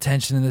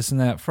attention and this and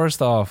that.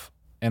 First off,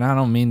 and I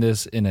don't mean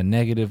this in a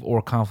negative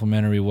or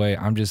complimentary way,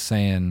 I'm just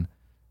saying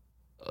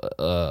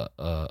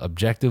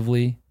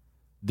objectively,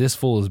 this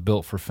fool is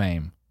built for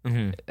fame.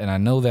 Mm-hmm. And I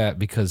know that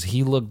because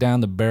he looked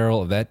down the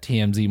barrel of that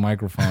TMZ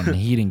microphone and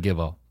he didn't give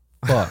a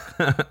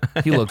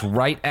fuck. He looked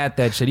right at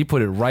that shit. He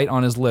put it right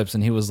on his lips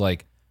and he was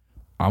like,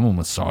 I'm a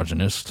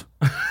misogynist.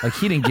 Like,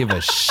 he didn't give a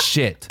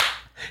shit.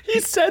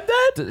 He said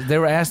that? They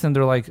were asking him,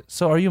 they're like,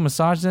 so are you a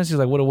misogynist? He's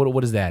like,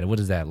 what is that? What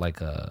is that? Like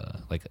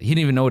he didn't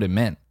even know what it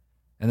meant.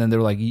 And then they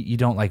were like, you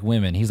don't like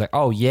women. He's like,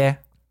 oh yeah.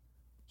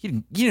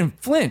 He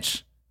didn't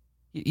flinch.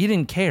 He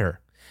didn't care.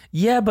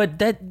 Yeah, but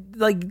that's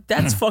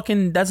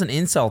an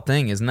incel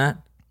thing, isn't that?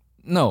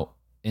 No.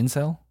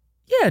 Incel?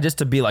 Yeah, just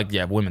to be like,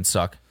 yeah, women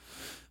suck.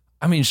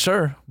 I mean,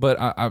 sure, but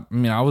I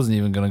mean, I wasn't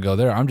even gonna go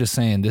there. I'm just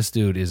saying this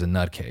dude is a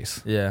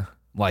nutcase. Yeah.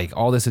 Like,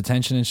 all this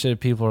attention and shit,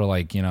 people are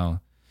like, you know,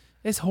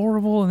 it's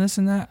horrible and this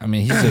and that. I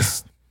mean, he's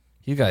just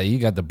you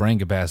got the brain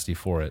capacity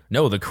for it.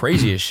 No, the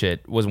craziest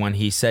shit was when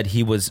he said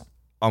he was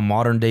a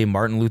modern day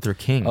Martin Luther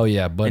King. Oh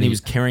yeah, buddy. And he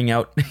was carrying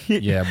out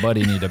yeah,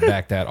 buddy need to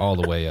back that all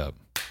the way up.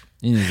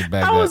 You need to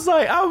back I was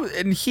like,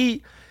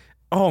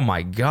 oh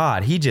my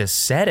God, he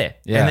just said it.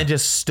 Yeah. And then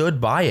just stood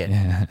by it.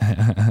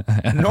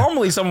 Yeah.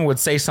 Normally someone would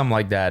say something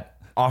like that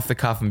off the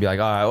cuff and be like,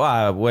 all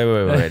right, wait.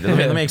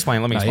 Let me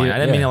explain. I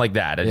didn't mean it like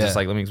that. It's just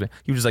like, let me explain.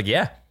 He was just like,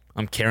 yeah,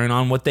 I'm carrying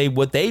on what they,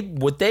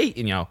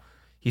 you know,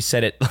 he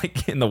said it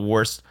like in the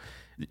worst,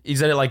 he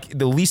said it like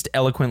the least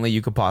eloquently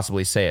you could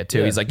possibly say it too.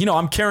 Yeah. He's like, you know,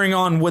 I'm carrying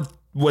on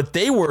what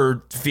they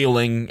were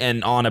feeling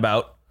and on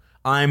about.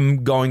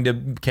 I'm going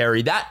to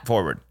carry that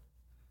forward.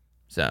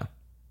 So.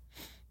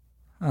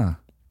 Huh.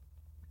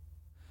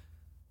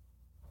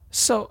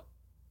 So.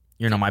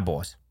 You're not my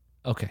boss.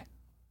 Okay.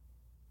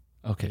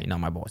 You're not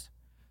my boss.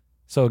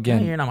 So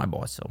again. Yeah, you're not my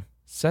boss, so.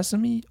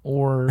 Sesame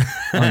or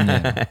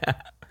onion?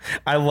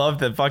 I love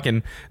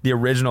the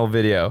original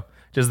video.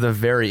 Just the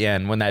very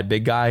end when that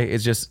big guy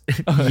is just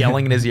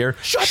yelling in his ear.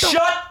 Shut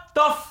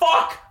the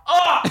fuck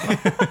up!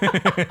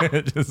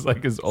 Just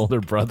like his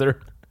older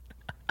brother.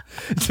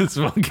 Just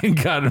fucking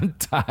got him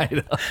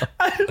tied up.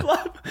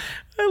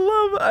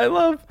 I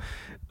love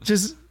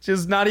just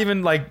not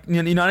even like,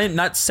 you know,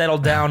 not settle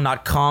down,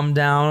 not calm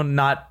down,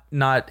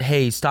 not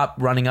hey, stop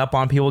running up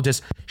on people,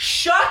 just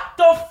shut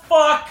the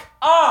fuck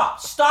up,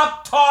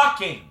 stop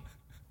talking.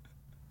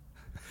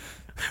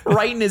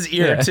 Right in his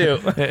ear too.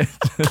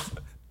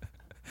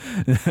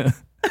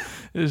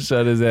 Just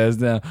shut his ass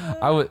down.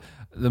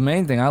 The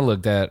main thing I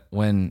looked at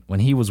when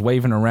he was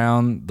waving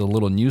around the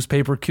little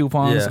newspaper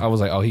coupons, Yeah. I was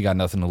like, oh, he got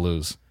nothing to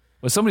lose.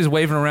 When somebody's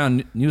waving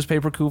around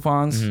newspaper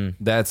coupons,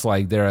 that's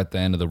like they're at the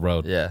end of the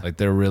road. Yeah. Like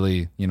they're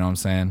really, you know what I'm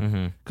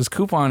saying? Because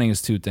couponing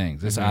is two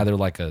things. It's either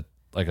like a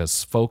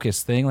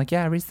focused thing, like,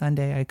 yeah, every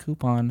Sunday I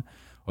coupon,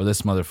 or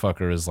this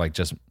motherfucker is like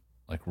just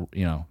like,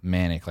 you know,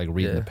 manic, like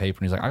reading the paper,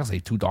 and he's like, I gotta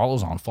save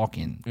 $2 on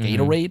fucking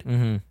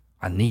Gatorade.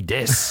 I need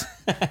this.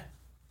 I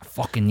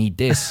fucking need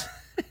this.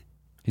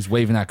 He's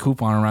waving that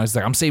coupon around. He's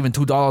like, I'm saving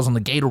 $2 on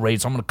the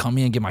Gatorade, so I'm gonna come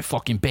in and get my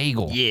fucking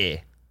bagel. Yeah.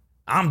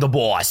 I'm the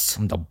boss.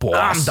 I'm the boss.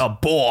 I'm the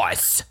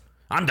boss.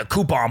 I'm the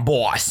coupon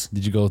boss.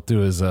 Did you go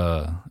through his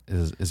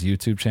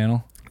YouTube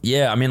channel?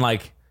 Yeah, I mean,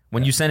 like,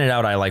 when you sent it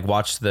out, I like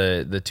watched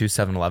the two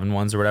 7-Eleven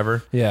ones or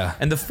whatever. Yeah.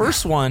 And the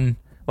first one,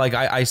 like,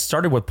 I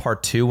started with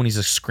part 2 when he's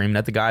just screaming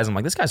at the guys. I'm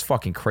like, this guy's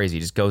fucking crazy.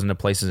 He just goes into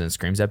places and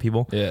screams at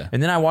people. Yeah.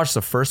 And then I watched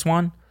the first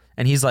one,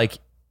 and he's like,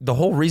 the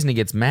whole reason he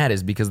gets mad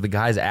is because the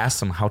guys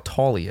asked him how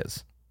tall he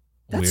is.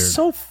 That's Weird.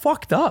 so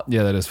fucked up,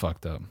 Yeah, that is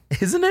fucked up.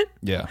 isn't it?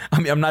 Yeah. I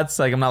mean, I'm not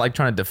like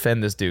trying to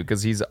defend this dude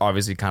because he's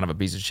obviously kind of a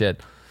piece of shit.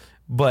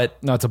 But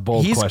No, it's a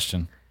bold He's-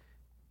 question.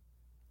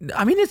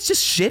 I mean, it's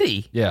just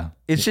shitty. Yeah.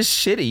 It's just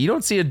shitty. You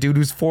don't see a dude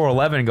who's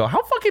 4'11" and go,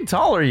 "How fucking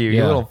tall are you?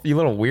 Yeah. You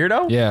little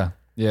weirdo." Yeah.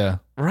 Yeah.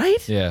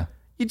 Right? Yeah.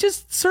 You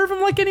just serve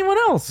him like anyone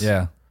else.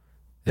 Yeah.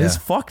 It's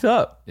Yeah. fucked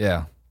up.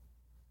 Yeah.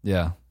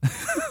 Yeah.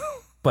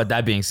 But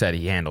that being said,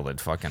 he handled it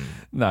fucking.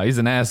 No, he's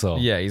an asshole.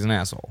 Yeah, he's an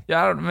asshole.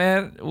 Yeah, I don't,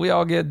 man. We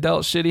all get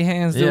dealt shitty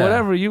hands. Do Yeah.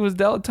 whatever. You was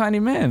dealt tiny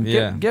man.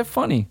 Yeah. Get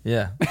funny.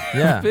 Yeah.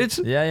 Yeah. Bitch.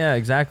 Yeah,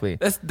 exactly.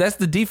 That's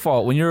the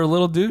default. When you're a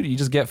little dude, you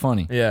just get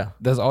funny. Yeah.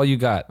 That's all you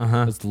got.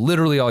 That's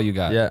literally all you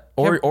got. Yeah.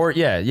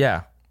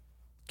 Yeah.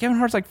 Kevin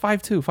Hart's like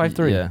 5'2",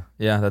 5'3". Yeah.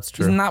 Yeah, that's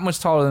He's true. not much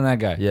taller than that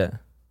guy. Yeah.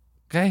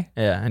 Okay.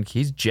 Yeah, and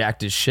he's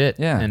jacked as shit.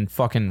 Yeah. And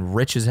fucking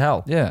rich as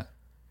hell. Yeah.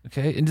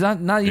 Okay. It's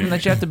not even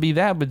that you have to be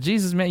that, but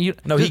Jesus, man, you.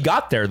 No, he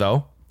got there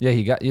though. Yeah,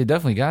 you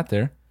definitely got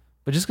there.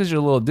 But just because you're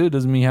a little dude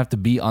doesn't mean you have to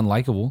be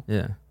unlikable.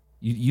 Yeah.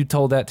 You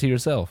told that to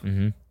yourself.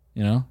 Mm-hmm.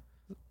 You know.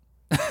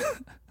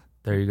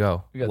 There you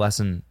go. got-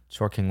 Lesson,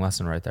 Short King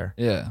lesson right there.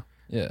 Yeah.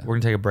 Yeah. We're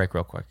gonna take a break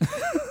real quick.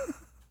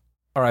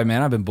 All right,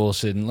 man. I've been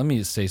bullshitting. Let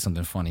me say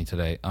something funny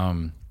today.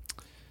 And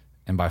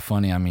by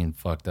funny, I mean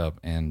fucked up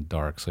and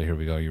dark. So here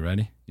we go. You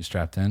ready? You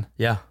strapped in?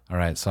 Yeah. All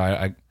right. So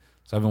I've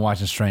been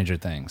watching Stranger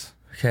Things,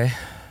 Okay.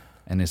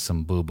 and it's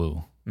some boo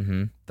boo.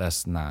 Mm-hmm.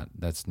 That's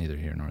neither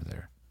here nor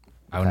there.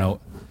 I know.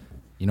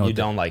 You know. You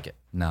don't like it.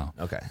 No.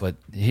 Okay. But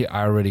I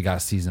already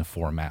got season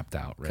 4 mapped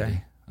out.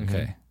 Ready?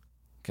 Okay.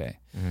 Okay.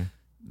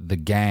 The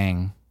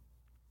gang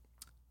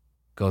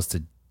goes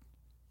to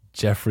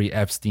Jeffrey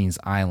Epstein's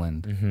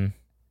island,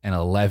 and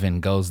 11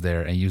 goes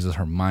there and uses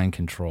her mind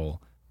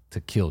control to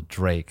kill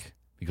Drake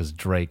because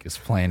Drake is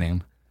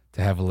planning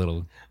to have a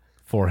little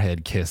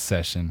forehead kiss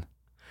session.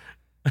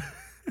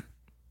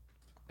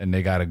 And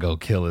they got to go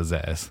kill his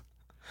ass.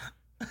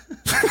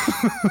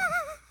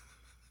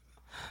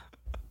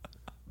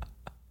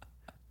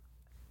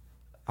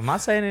 I'm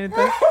not saying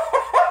anything.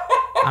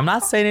 I'm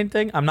not saying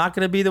anything. I'm not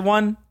gonna be the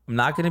one. I'm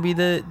not gonna be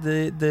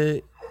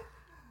the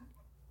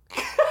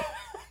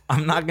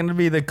I'm not gonna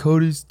be the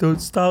Cody's don't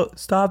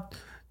stop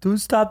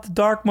the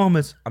dark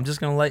moments. I'm just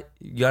gonna let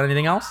you got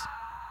anything else?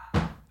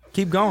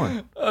 Keep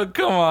going. Oh,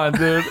 come on,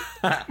 dude.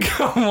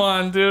 Come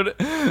on, dude.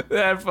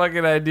 That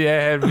fucking idea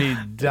had me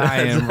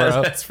dying,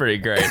 bro. That's pretty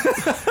great.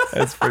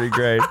 That's pretty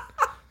great.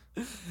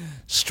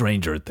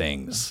 Stranger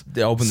Things.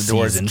 They open the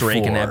doors, Season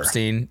Drake and 4.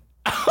 Epstein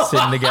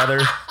sitting together.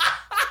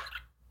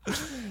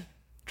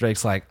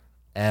 Drake's like,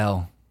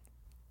 L,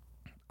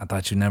 I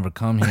thought you'd never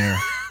come here.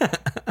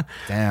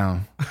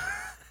 Damn.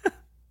 I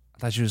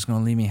thought you were just going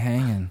to leave me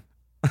hanging.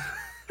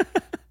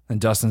 And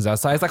Justin's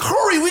outside. He's like,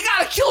 hurry, we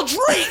got to kill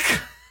Drake.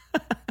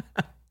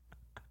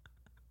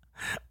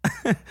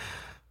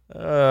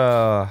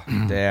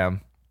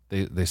 Damn.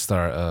 They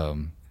start,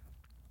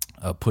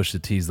 Push the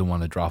T's the one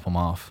to drop him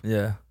off.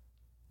 Yeah.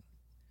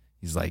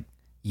 He's like,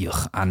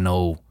 yuck, I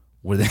know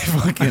where they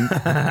fucking,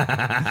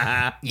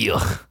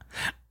 yuck.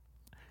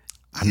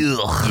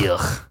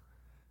 Yuck.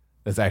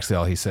 That's actually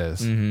all he says.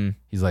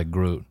 He's like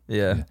Groot.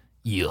 Yeah.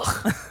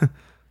 Yuck.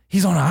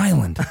 He's on an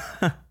island.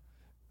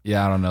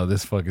 Yeah, I don't know.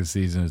 This fucking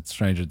season of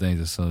Stranger Things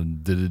is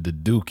some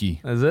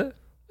dookie. Is it?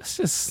 It's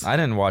just, I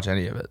didn't watch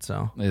any of it,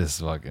 so. it's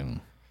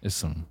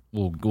some.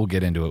 We'll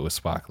get into it with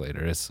Spock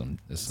later. It's some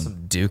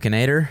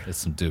Dukinator?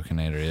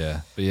 Dukinator,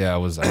 yeah. But yeah, I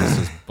was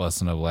just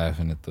busting up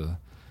laughing at the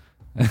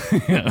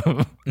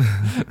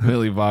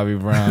Millie Bobby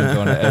Brown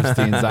going to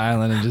Epstein's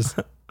island and just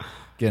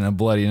getting a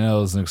bloody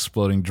nose and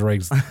exploding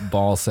Drake's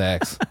ball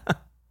sacks.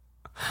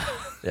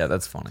 Yeah,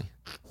 that's funny.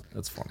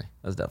 That's funny.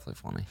 That's definitely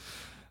funny.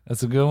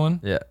 That's a good one.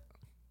 Yeah.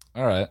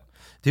 All right.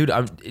 Dude,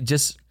 I'm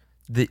just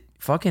the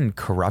fucking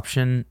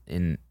corruption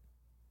in,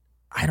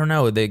 I don't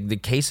know, the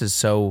case is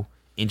so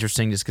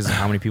interesting just because of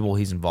how many people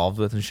he's involved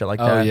with and shit like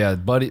that. Oh yeah,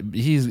 but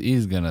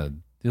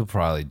he'll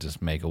probably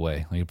just make a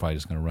way. Like, he's probably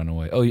just gonna run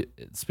away. Oh,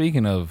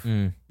 speaking of,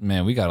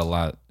 man, we got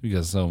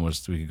so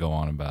much we could go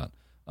on about.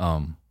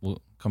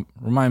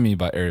 Remind me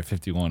about Area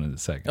 51 in a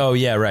second. Oh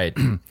yeah, right.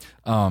 And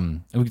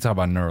we can talk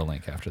about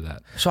Neuralink after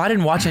that. So I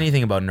didn't watch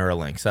anything about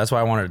Neuralink, so that's why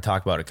I wanted to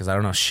talk about it because I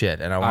don't know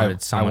shit, and I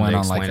wanted someone went to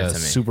on explain like it a to me.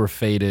 super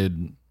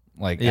faded,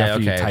 like Yeah,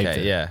 after you okay, typed okay,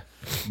 it. yeah.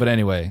 But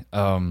anyway,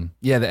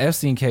 yeah, the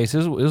Epstein case.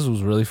 This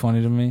was really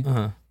funny to me.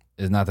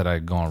 It's not that I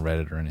go on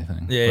Reddit or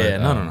anything. Yeah, but, yeah,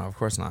 no, of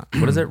course not.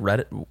 What is it?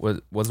 Reddit?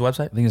 What's the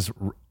website? I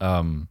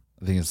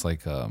think it's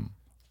like how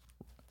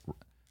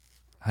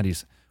do you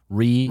say?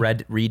 Read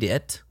it. Read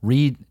DDIT.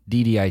 Read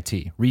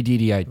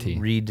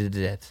DDIT. Read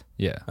it.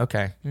 Yeah.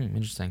 Okay,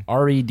 interesting.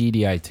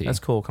 REDDIT. That's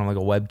cool. Kind of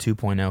like a Web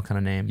 2.0 kind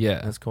of name.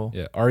 Yeah, that's cool.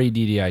 Yeah,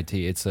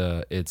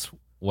 REDDIT. It's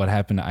what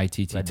happened to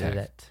ITT Read Tech.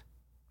 it.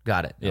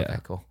 Got it. Yeah. Okay,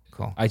 cool.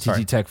 ITT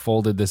Sorry. Tech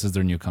folded. This is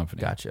their new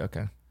company. Gotcha.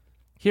 Okay.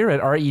 Here at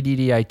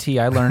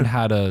REDDIT, I learned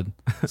how to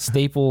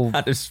staple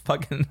I just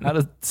fucking how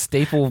to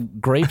staple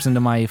grapes into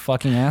my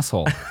fucking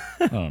asshole.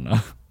 I don't know.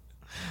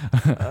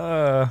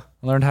 I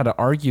learned how to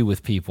argue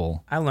with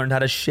people. I learned how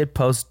to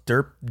shitpost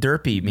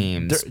derpy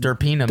memes.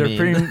 Derpina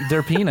memes.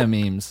 Derpina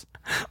memes.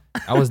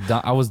 I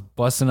was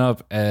busting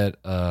up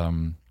at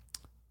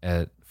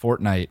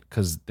Fortnite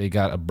because they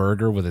got a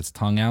burger with its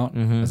tongue out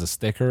as a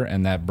sticker,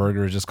 and that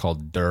burger is just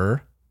called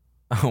Dur.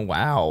 Oh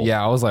wow.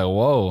 Yeah, I was like,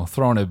 whoa,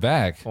 throwing it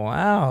back.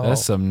 Wow.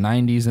 That's some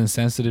 90s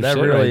insensitive that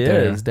shit really right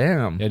there. is.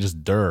 Damn. Yeah,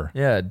 just Dur.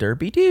 Yeah,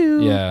 derpy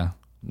doo. Yeah,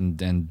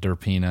 and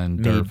Derpina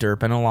and Me Derp.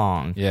 derping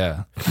along.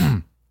 Yeah.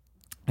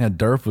 Yeah,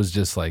 Derp was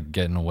just like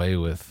getting away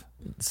with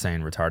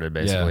Saying retarded,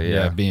 basically.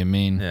 yeah, being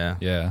mean. Yeah.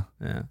 Yeah.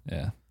 Yeah.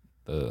 Yeah.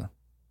 What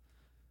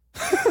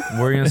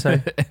were you gonna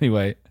say?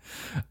 Anyway,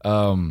 I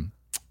don't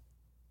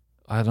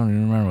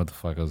even remember what the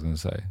fuck I was gonna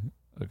say.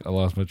 I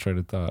lost my train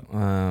of thought.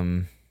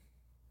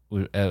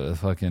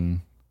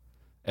 Fucking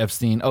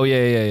Epstein. Oh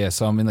yeah.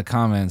 So I'm in the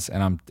comments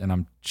and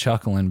I'm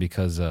chuckling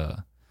because they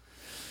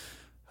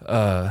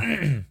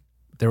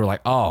were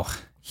like, oh,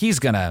 he's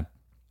gonna.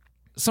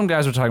 Some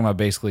guys were talking about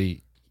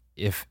basically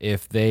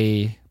if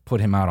they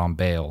put him out on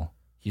bail,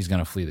 he's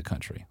gonna flee the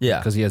country. Yeah,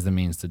 because he has the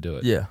means to do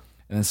it. Yeah,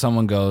 and then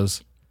someone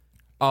goes,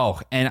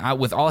 oh, and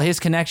with all his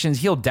connections,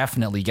 he'll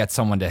definitely get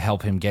someone to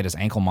help him get his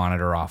ankle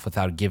monitor off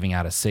without giving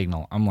out a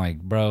signal. I'm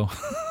like, bro.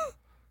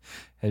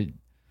 Hey,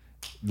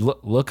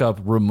 look up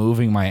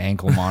removing my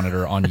ankle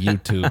monitor on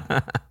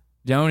YouTube.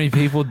 You know how many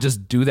people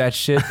just do that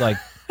shit like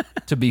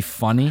to be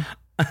funny?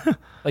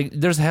 Like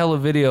there's hella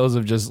videos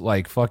of just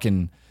like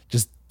fucking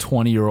just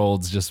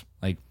 20-year-olds just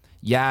like,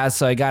 yeah,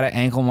 so I got an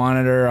ankle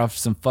monitor off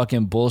some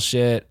fucking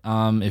bullshit.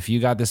 If you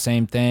got the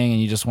same thing and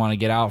you just want to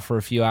get out for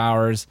a few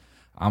hours,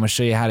 I'm gonna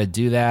show you how to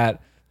do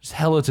that. Just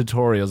hella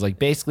tutorials. Like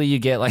basically you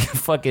get like a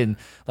fucking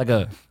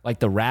like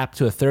the wrap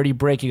to a 30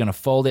 brick. You're gonna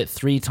fold it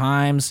 3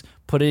 times,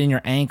 put it in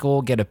your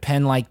ankle, get a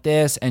pen like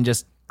this, and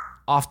just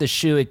off the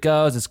shoe it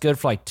goes. It's good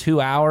for like 2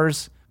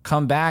 hours.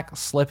 Come back,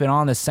 slip it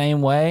on the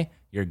same way.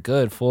 You're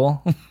good,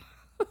 fool.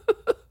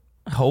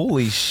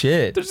 Holy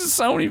shit. There's just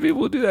so many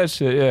people who do that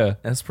shit. Yeah.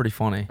 That's pretty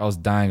funny. I was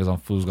dying because on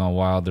Fool's Gone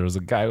Wild, there was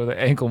a guy with an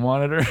ankle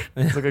monitor.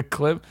 It's like a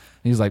clip.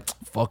 And he's like,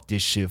 fuck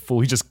this shit,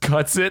 fool. He just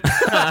cuts it.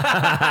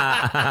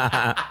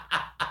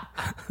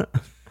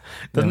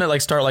 Doesn't it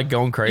like start like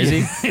going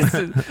crazy?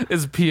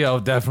 His PO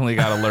definitely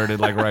got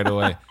alerted like right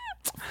away.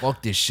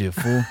 Fuck this shit,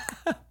 fool.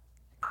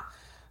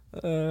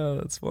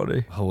 That's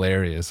funny.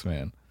 Hilarious,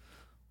 man.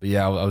 But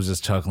yeah, I was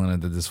just chuckling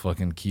at that this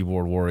fucking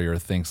keyboard warrior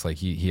thinks like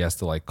he has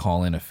to like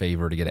call in a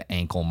favor to get an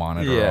ankle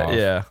monitor off.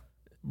 Yeah.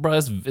 Bro,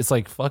 it's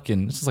like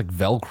fucking, it's just like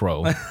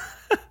Velcro.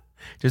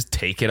 Just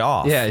take it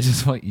off. Yeah, it's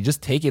just like, you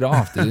just take it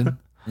off, dude.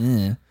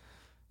 Yeah.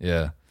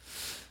 Yeah,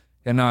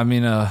 no, I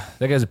mean, that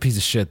guy's a piece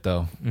of shit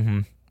though.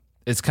 Mm-hmm.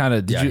 It's kind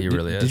of, he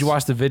really is. Did you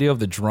watch the video of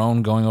the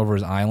drone going over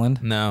his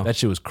island? No. That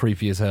shit was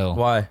creepy as hell.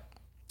 Why?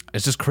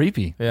 It's just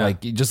creepy. Yeah. Like,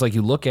 just like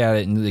you look at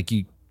it and like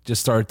you just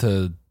start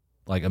to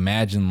like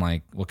imagine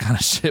like what kind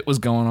of shit was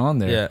going on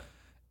there. Yeah.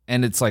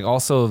 And it's like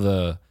also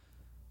the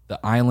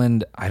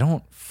island, I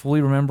don't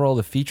fully remember all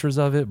the features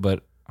of it,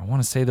 but I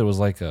want to say there was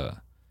like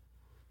a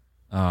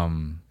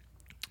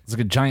it's like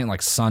a giant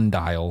like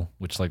sundial,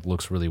 which like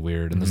looks really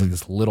weird, and there's like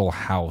this little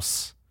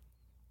house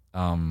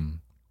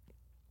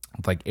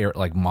with like air,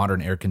 like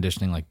modern air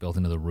conditioning like built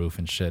into the roof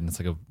and shit, and it's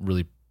like a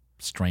really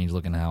strange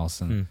looking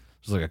house, and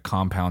there's like a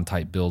compound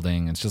type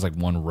building, and it's just like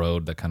one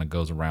road that kind of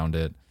goes around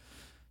it.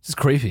 It's just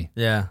creepy.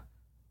 Yeah.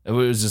 It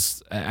was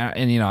just,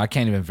 and you know, I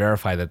can't even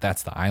verify that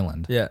that's the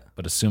island. Yeah.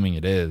 But assuming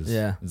it is,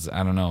 Yeah.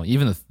 I don't know.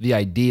 Even the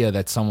idea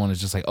that someone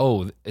is just like,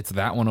 oh, it's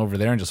that one over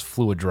there, and just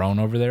flew a drone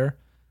over there.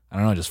 I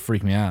don't know, it just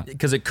freaked me out.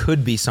 Because it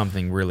could be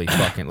something really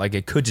fucking, like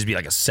it could just be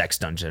like a sex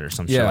dungeon or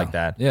some shit like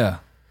that. Yeah.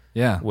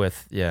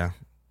 Yeah.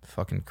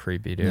 Fucking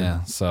creepy, dude.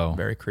 Yeah. So,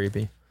 Very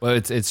creepy. but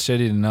it's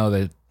shitty to know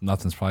that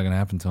nothing's probably gonna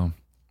happen to him.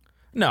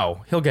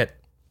 No, he'll get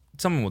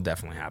something will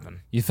definitely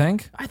happen. You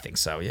think? I think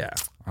so. Yeah.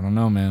 I don't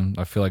know, man.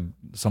 I feel like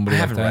I somebody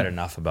like haven't that, read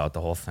enough about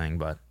the whole thing,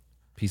 but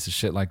piece of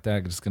shit like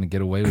that, just gonna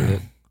get away with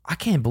it. I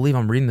can't believe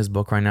I'm reading this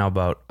book right now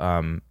about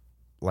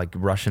like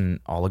Russian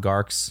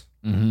oligarchs.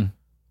 Mm-hmm.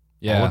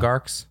 Yeah.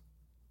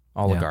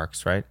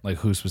 Oligarchs, right? Like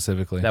who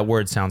specifically? That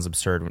word sounds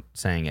absurd when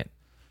saying it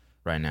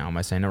right now. Am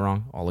I saying it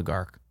wrong?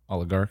 Oligarch.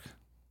 Oligarch.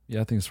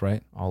 Yeah, I think it's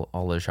right.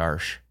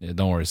 Oligarch. Yeah,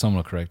 don't worry. Someone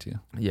will correct you.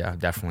 Yeah,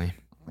 definitely.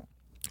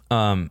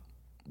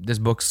 This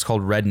book's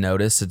called Red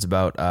Notice. It's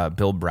about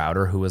Bill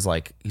Browder, who was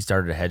like, he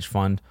started a hedge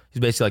fund.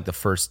 He's basically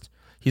like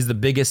he's the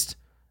biggest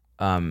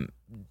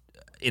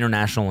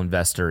international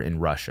investor in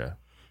Russia.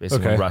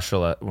 Basically,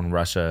 Okay. when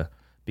Russia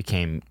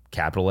became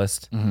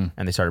capitalist and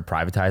they started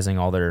privatizing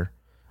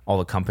all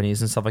the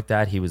companies and stuff like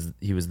that, he was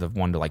the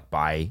one to like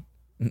buy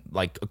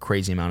like a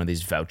crazy amount of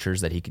these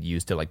vouchers that he could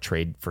use to like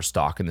trade for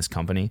stock in this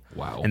company.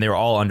 Wow. And they were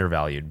all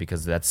undervalued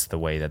because that's the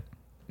way that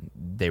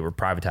they were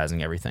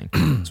privatizing everything.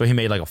 So he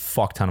made like a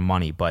fuck ton of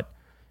money, but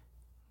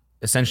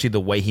essentially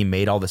the way he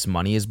made all this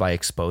money is by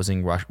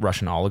exposing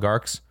Russian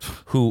oligarchs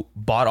who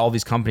bought all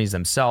these companies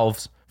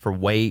themselves for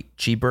way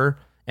cheaper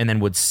and then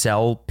would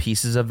sell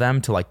pieces of them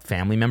to like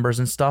family members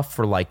and stuff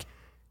for like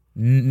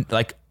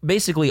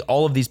basically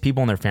all of these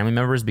people and their family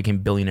members became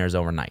billionaires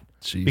overnight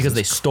because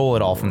they stole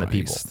it all from the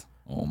people.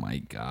 Oh my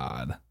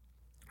God.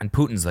 And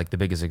Putin's like the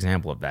biggest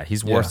example of that.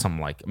 He's worth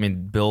something like, I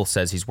mean, Bill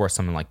says he's worth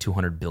something like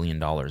 $200 billion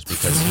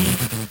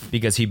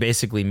because he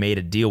basically made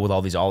a deal with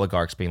all these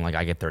oligarchs being like,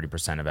 I get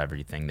 30% of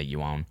everything that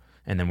you own.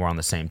 And then we're on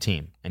the same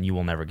team and you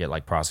will never get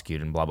like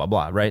prosecuted and blah, blah,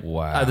 blah. Right.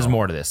 Wow. There's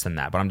more to this than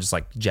that, but I'm just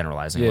like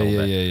generalizing a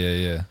little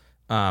bit.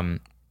 Yeah.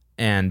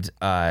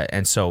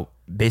 And so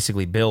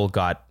basically Bill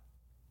got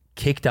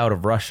kicked out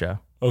of Russia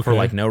for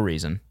like no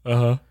reason.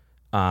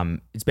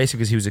 It's basically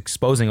because he was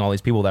exposing all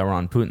these people that were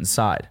on Putin's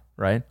side.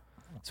 Right.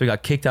 So he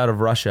got kicked out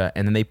of Russia,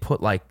 and then they put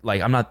like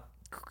I'm not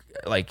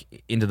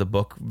like into the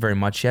book very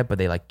much yet, but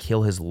they like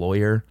kill his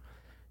lawyer.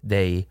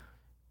 They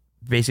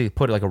basically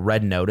put like a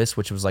red notice,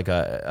 which was like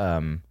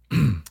a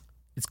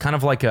it's kind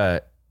of like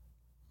a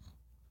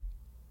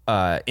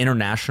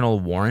international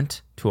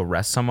warrant to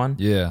arrest someone.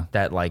 Yeah.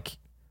 That like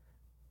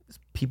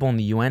people in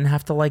the UN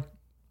have to like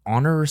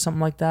honor or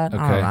something like that.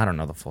 Okay. I don't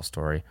know the full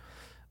story,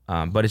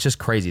 but it's just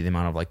crazy the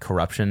amount of like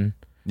corruption.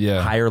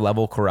 Yeah. Higher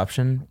level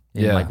corruption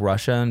in Yeah. like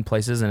Russia and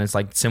places, and it's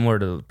like similar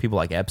to people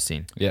like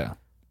Epstein. Yeah.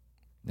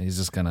 He's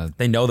just gonna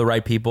They know the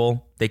right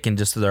people.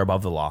 They're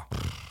above the law.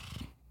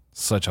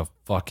 such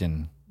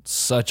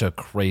a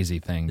crazy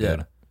thing, dude.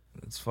 Yeah.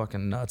 It's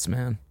fucking nuts,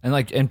 man.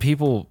 And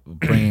people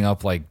bringing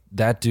up like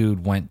that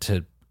dude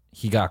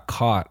he got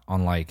caught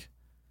on like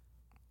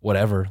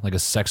whatever, like a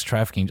sex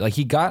trafficking. Like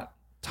he got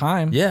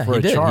time Yeah, for he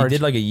a did. charge. He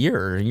did like a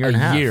year and a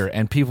half.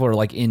 and people are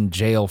like in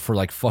jail for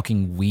like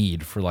fucking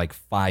weed for like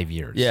 5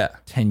 years. Yeah.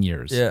 10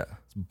 years. Yeah.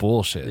 It's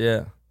bullshit.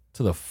 Yeah.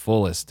 To the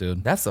fullest,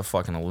 dude. That's the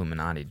fucking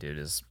Illuminati, dude,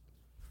 is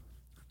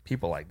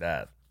people like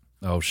that.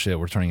 Oh shit,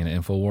 we're turning into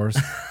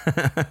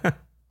InfoWars.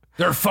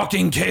 They're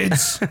fucking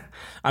kids.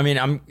 I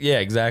mean, yeah,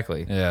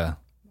 exactly. Yeah.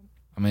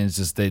 I mean, it's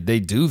just they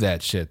do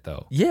that shit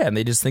though. Yeah, and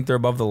they just think they're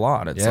above the law.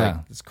 And it's Yeah. like,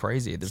 it's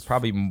crazy. There's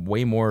probably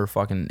way more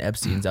fucking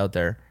Epsteins out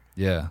there.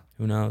 Yeah.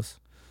 Who knows?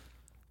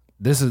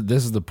 This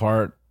is the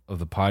part of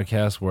the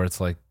podcast where it's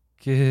like,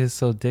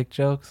 so dick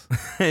jokes.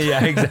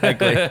 Yeah,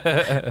 exactly.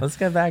 Let's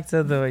get back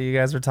to what you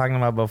guys were talking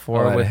about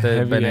before with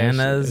the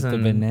bananas the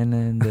and banana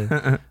and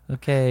the,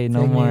 okay,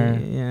 no Take me- more.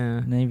 yeah.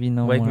 Maybe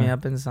no Wake more. me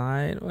up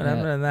inside. What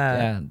happened to that?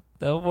 Yeah,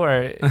 don't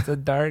worry. It's a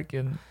dark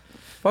and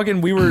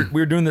Fucking, we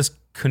were doing this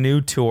canoe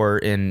tour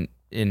in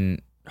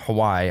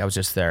Hawaii. I was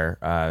just there.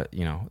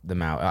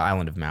 The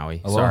island of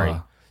Maui. Aloha.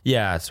 Sorry.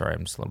 Yeah, sorry.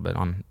 I'm just a little bit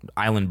on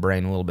island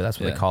brain a little bit. That's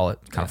what Yeah. they call it.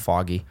 Kind of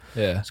foggy.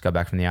 yeah. Just got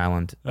back from the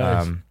island.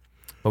 Nice.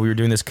 But we were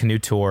doing this canoe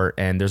tour,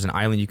 and there's an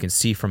island you can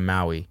see from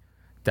Maui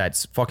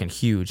that's fucking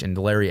huge, and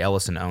Larry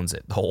Ellison owns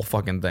it, the whole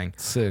fucking thing.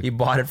 Sick. He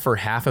bought it for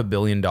 $500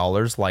 million,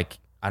 like,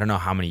 I don't know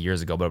how many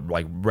years ago, but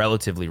like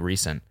relatively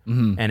recent.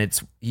 Mm-hmm.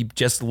 And he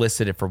just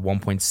listed it for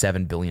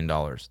 $1.7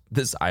 billion.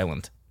 This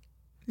island.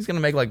 He's going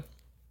to make like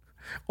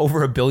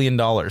over $1 billion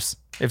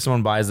if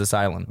someone buys this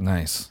island.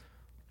 Nice.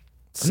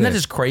 Isn't that Sick.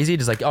 just crazy?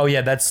 Just like, oh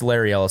yeah, that's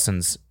Larry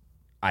Ellison's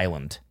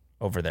island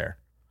over there.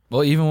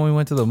 Well, even when we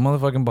went to the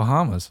motherfucking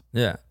Bahamas,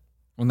 Yeah.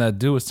 when that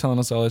dude was telling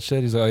us all that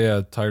shit, he's like, oh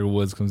yeah, Tiger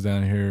Woods comes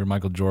down here,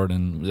 Michael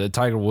Jordan.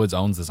 Tiger Woods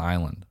owns this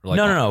island. Or like,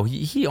 No.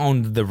 He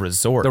owned the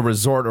resort. The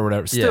resort or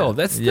whatever. Still, Yeah.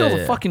 that's still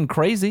Yeah. fucking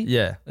crazy.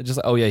 Yeah. It's just,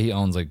 oh yeah, he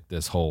owns like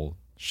this whole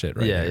shit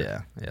right Yeah,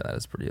 here. yeah. That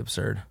is pretty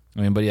absurd.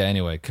 I mean, but yeah,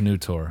 anyway, canoe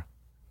tour.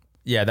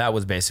 Yeah, that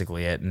was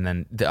basically it. And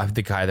then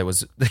the guy that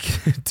was,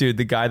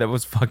 the guy that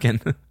was fucking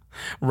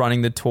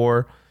running the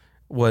tour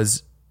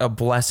was,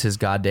 bless his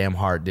goddamn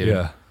heart, dude.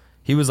 Yeah.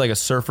 He was like a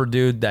surfer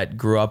dude that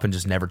grew up and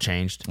just never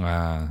changed.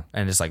 Ah,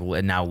 And just like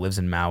now lives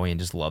in Maui and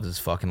just loves his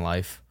fucking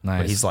life. Nice.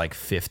 But he's like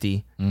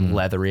 50,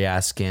 leathery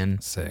ass skin.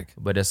 sick.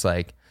 But it's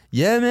like,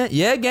 yeah, man,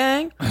 yeah,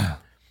 gang.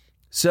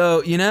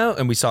 So,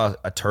 and we saw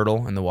a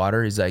turtle in the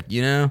water. He's like,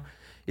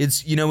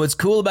 it's, what's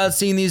cool about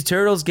seeing these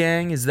turtles,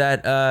 gang, is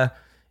that,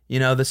 you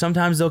know, that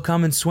sometimes they'll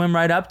come and swim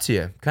right up to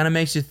you. Kind of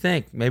makes you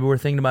think. Maybe we're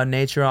thinking about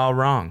nature all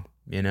wrong.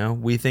 You know,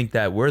 we think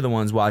that we're the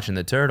ones watching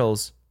the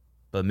turtles,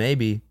 but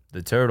maybe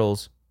the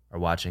turtles are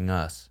watching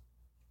us.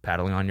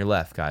 Paddling on your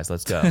left, guys.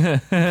 Let's go.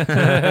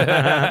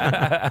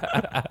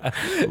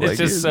 It's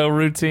just so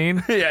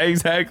routine. Yeah,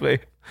 exactly.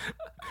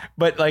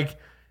 But like,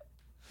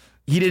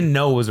 he didn't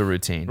know it was a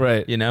routine.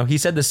 Right. You know, he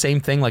said the same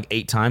thing like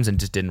 8 times and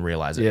just didn't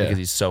realize it Yeah. because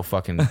he's so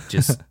fucking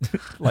just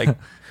like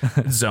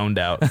zoned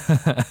out.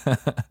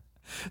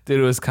 Dude,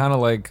 it was kind of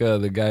like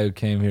the guy who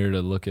came here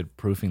to look at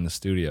proofing the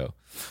studio.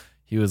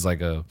 He was like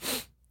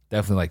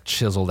definitely like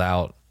chiseled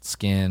out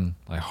skin,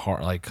 like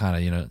hard, like kind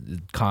of, you know,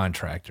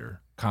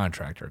 contractor.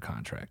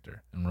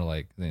 And we're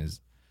like,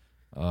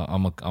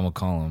 I'm gonna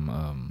call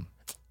him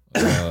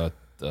the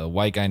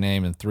white guy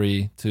name in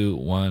 3, 2,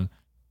 1,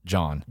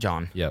 John.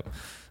 John. Yep.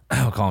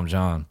 I'll call him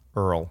John.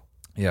 Earl.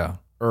 Yeah,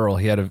 Earl.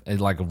 He had a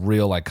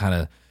real like kind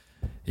of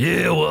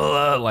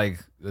like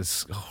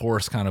this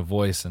hoarse kind of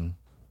voice, and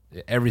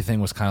everything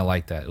was kind of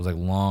like that. It was like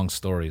long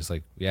stories.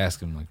 Like we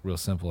asked him like real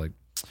simple, like,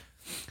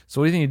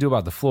 so what do you think you do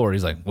about the floor?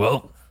 He's like,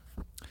 well,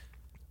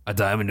 I've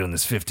been doing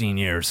this 15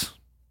 years,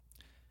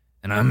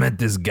 and I met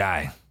this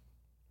guy,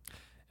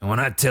 and when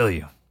I tell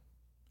you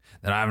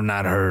that I've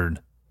not heard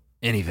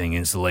anything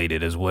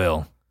insulated as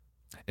well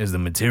as the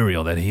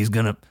material that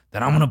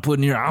I'm gonna put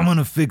in here, I'm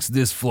gonna fix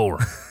this floor.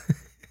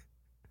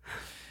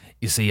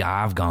 You see,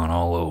 I've gone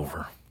all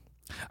over.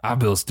 I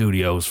built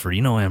studios for,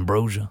 you know,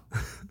 Ambrosia.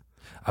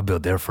 I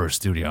built their first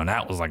studio, and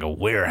that was like a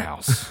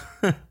warehouse.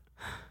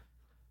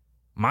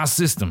 My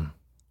system,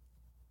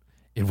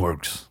 it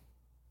works.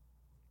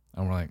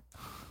 I'm like,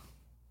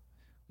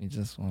 we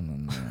just want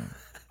to know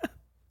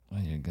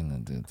what you're gonna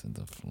do to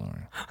the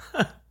floor.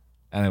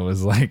 And it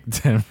was like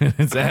 10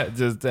 minutes,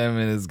 just 10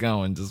 minutes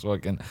going, just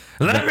fucking.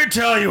 Let me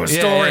tell you a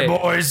story, yeah.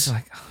 boys.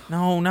 Like,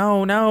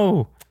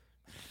 no.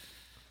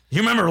 You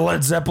remember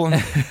Led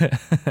Zeppelin?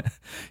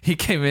 He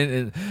came in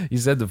and he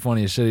said the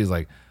funniest shit. He's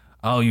like,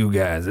 oh, you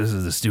guys, this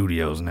is the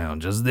studios now.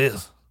 Just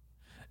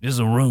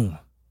a room.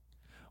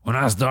 When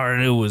I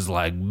started, it was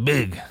like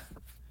big.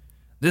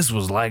 This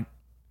was like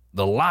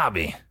the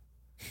lobby.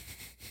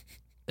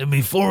 There'd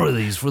be 4 of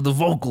these for the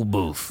vocal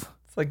booth.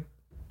 It's like, what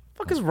the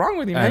fuck is wrong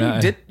with you, I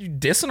man? know. You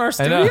dissing our And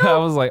studio? I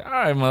was like, all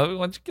right, mother,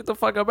 why don't you get the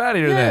fuck up out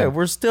of here Yeah, then?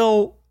 we're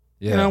still,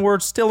 Yeah. you know, we're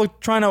still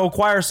trying to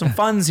acquire some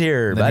funds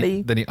here,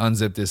 buddy. Then he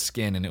unzipped his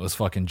skin and it was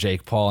fucking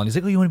Jake Paul. And he's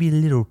like, oh, you want to be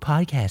a little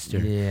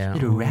podcaster? Yeah.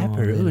 Little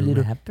rapper. Oh, Oh,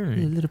 little rapper.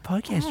 little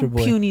podcaster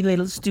boy. Puny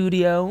little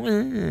studio.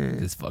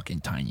 This fucking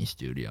tiny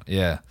studio.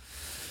 Yeah.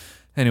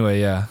 Anyway,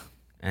 yeah.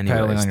 Anyways,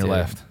 Paddling on your dude,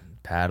 left.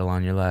 Paddle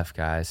on your left,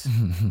 guys.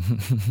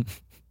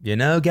 You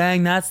know,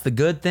 gang, that's the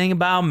good thing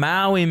about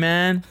Maui,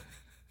 man.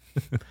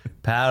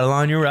 Paddle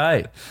on your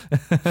right.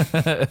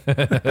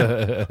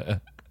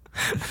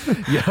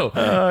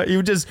 Yo. You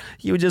would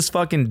just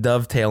fucking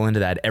dovetail into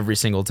that every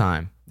single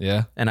time.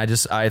 Yeah. And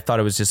I thought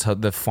it was just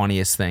the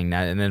funniest thing.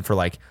 And then for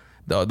like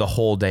the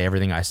whole day,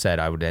 everything I said,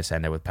 I would just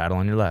end it with paddle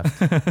on your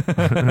left. I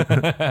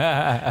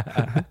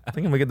think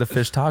I'm gonna get the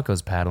fish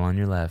tacos. Paddle on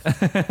your left.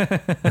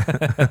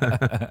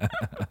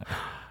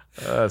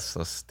 That's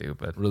so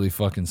stupid. Really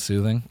fucking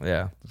soothing.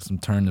 Yeah. Some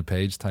turn the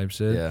page type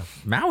shit. Yeah.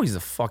 Maui's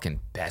the fucking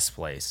best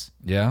place.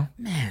 Yeah.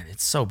 Man,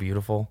 it's so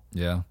beautiful.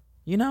 Yeah.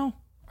 You know?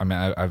 I mean,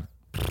 I've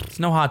It's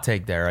no hot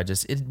take there.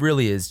 It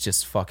really is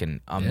just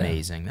fucking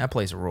amazing. That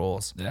place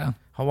rules. yeah.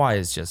 Hawaii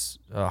is just,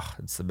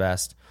 it's the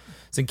best.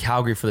 It's in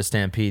Calgary for the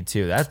Stampede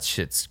too. That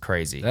shit's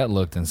crazy. That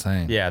looked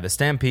insane. Yeah, the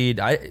Stampede.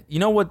 You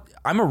know what?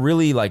 I'm a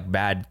really like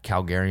bad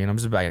Calgarian. I'm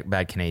just a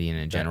bad Canadian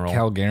in general.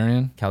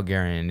 Calgarian?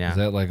 Calgarian, yeah. Is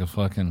that like a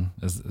fucking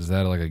is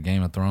that like a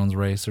Game of Thrones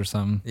race or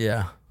something?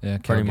 Yeah. Yeah,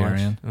 Pretty much.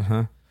 Calgarian.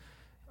 Uh-huh.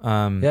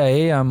 Yeah,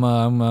 hey,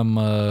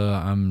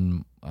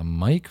 I'm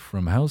Mike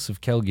from House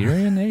of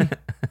Calgarian, eh?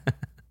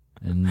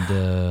 And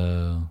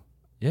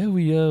yeah,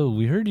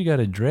 we heard you got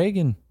a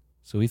dragon,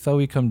 so we thought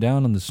we'd come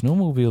down on the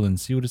snowmobile and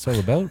see what it's all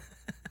about.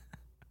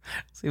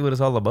 See what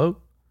it's all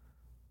about?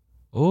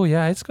 Oh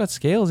yeah, it's got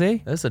scales, eh?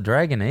 That's a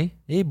dragon, eh?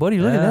 Hey buddy,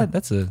 look at Yeah. that.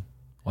 That's a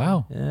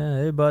wow. Yeah,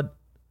 hey bud.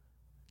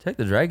 Check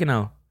the dragon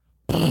out.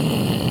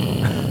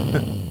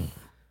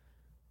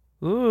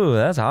 Ooh,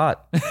 that's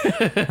hot.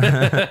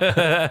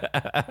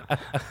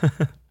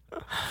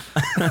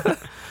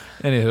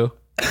 Anywho,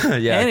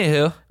 Yeah.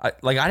 anywho,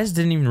 I just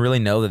didn't even really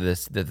know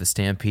that the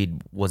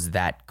Stampede was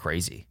that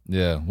crazy.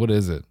 yeah. What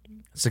is it?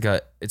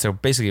 It's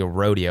basically a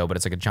rodeo, but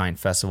it's like a giant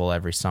festival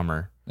every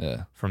summer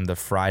Yeah. from the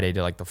Friday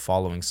to like the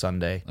following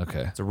Sunday.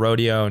 Okay. It's a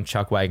rodeo and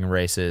chuck wagon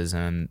races,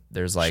 and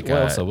there's like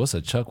What's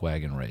a chuck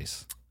wagon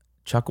race?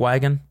 chuck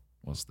wagon.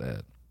 What's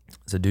that?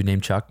 It's a dude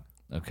named Chuck,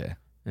 Okay.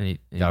 and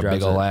he Got a drives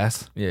big ol'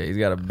 ass. Yeah, he's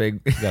got a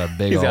big. Got a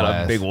big he's ol' got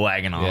ass. a big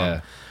wagon on Yeah.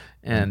 him,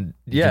 and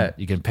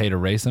You can pay to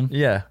race him.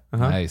 yeah,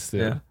 uh-huh. Nice,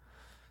 dude.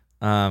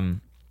 Yeah.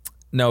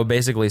 No,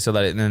 basically, so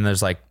that and then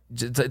there's like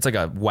it's like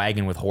a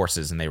wagon with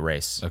horses, and they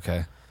race.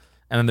 Okay.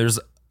 And then there's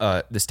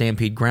the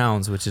Stampede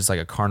Grounds, which is like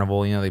a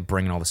carnival. You know, they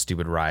bring in all the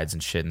stupid rides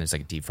and shit, and there's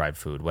like deep fried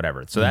food,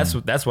 whatever. So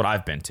that's what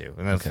I've been to,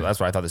 and that's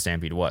what I thought the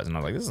Stampede was. And I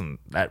was like, this isn't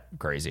that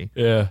crazy.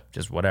 Yeah.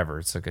 Just whatever.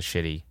 It's like a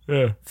shitty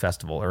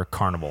festival or a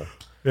carnival.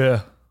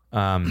 Yeah.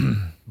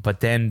 But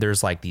then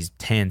there's like these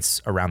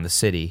tents around the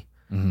city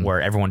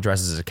where everyone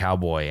dresses as a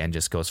cowboy and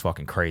just goes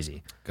fucking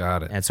crazy.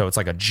 Got it. And so it's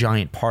like a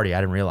giant party. I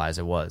didn't realize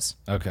it was.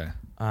 Okay.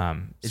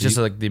 It's just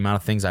like the amount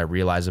of things I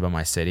realized about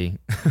my city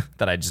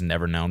that I just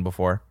never known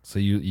before. So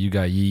you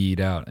got yeeed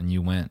out and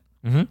you went.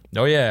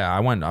 Oh yeah, I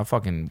went. I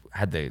fucking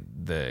had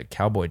the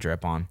cowboy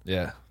drip on.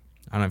 Yeah.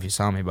 I don't know if you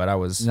saw me, but I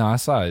was. No, I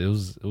saw it. It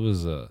was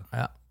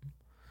Yeah.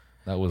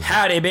 that was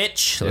Howdy,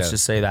 bitch. Let's yeah,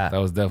 just say that. That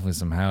was definitely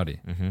some howdy.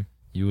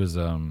 You was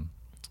I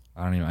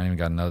ain't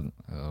got no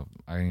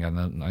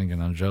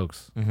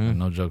jokes. I have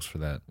no jokes for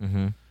that.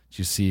 Did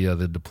you see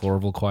the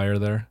Deplorable Choir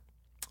there?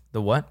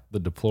 The what? The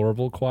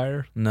Deplorable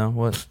Choir? No,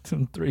 what?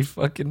 Them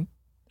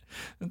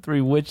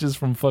three witches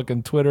from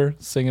fucking Twitter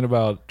singing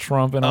about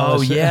Trump and all Oh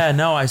that shit. yeah,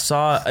 no, I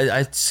saw.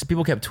 I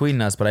people kept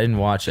tweeting us, but I didn't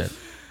watch it.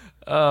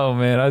 Oh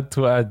man, I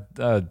tweeted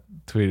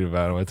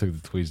about them. I took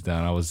the tweets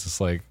down. I was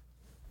just like,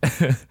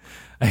 I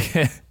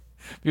can't.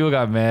 People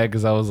got mad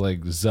because I was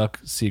like, Zuck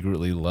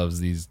secretly loves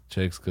these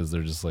chicks because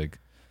they're just like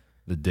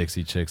the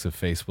Dixie chicks of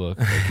Facebook.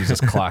 Like he's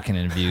just clocking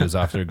in views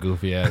off their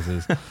goofy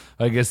asses.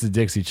 I guess the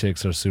Dixie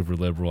chicks are super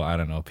liberal. I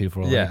don't know.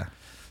 People are like,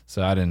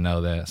 so I didn't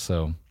know that.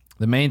 So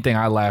the main thing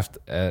I laughed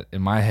at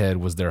in my head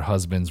was their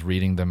husbands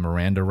reading the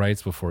Miranda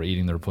rights before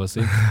eating their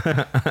pussy.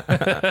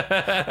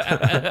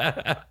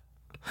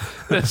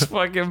 This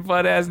fucking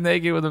butt ass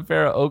naked with a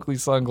pair of Oakley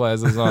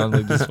sunglasses on.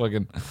 Like just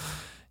fucking,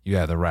 you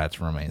have the right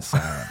to remain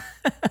silent.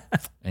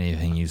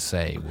 Anything you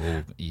say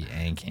will be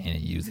and can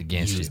used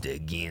against you.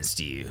 Against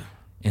you.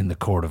 In the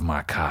court of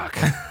my cock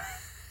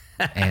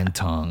and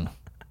tongue.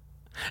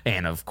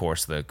 And of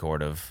course the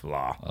court of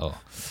law.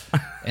 Oh.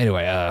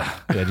 Anyway, yeah,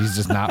 he's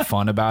just not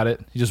fun about it.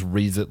 He just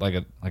reads it like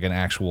an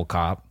actual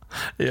cop.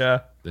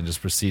 Yeah. Then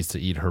just proceeds to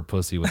eat her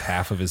pussy with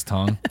half of his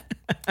tongue.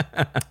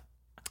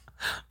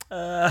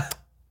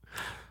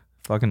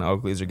 Fucking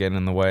Oakleys are getting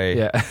in the way.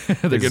 Yeah.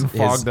 They're getting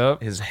fogged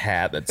up. His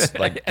hat that's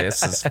like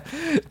this is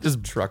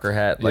just trucker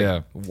hat,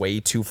 like way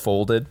too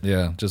folded.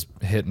 Yeah, just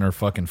hitting her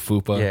fucking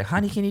fupa. Yeah,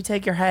 honey, can you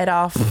take your hat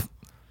off?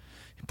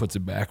 He puts it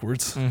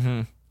backwards.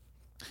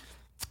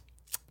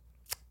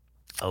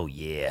 Oh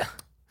yeah,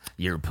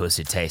 your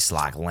pussy tastes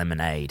like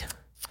lemonade.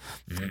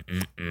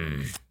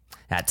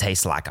 That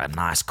tastes like a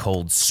nice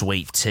cold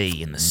sweet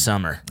tea in the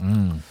summer.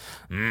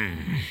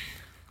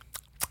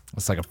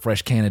 It's like a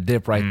fresh can of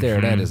dip right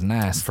there. That is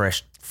nice.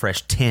 Fresh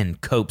tin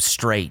Cope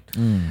Straight.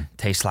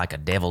 Tastes like a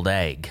deviled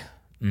egg.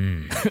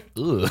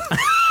 Ugh.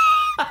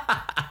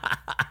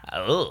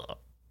 Ugh.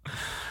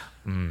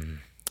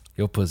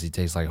 Your pussy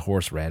tastes like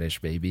horseradish,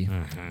 baby.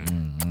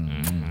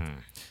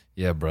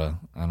 Yeah, bro.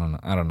 I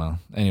don't know.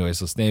 Anyway,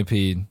 so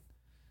Stampede,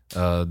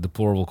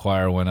 Deplorable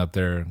Choir went up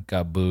there,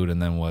 got booed, and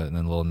then what? And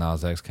then Lil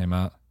Nas X came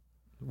out.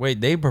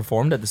 Wait, they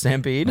performed at the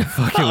Stampede?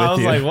 I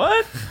was like,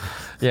 what?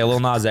 Yeah,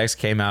 Lil Nas X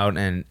came out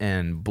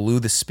and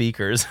blew the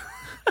speakers.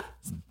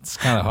 It's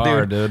kind of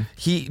hard, dude.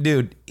 He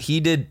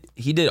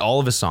did all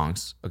of his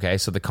songs. Okay,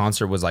 so the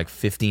concert was like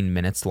 15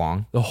 minutes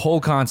long. The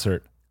whole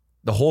concert.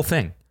 The whole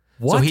thing.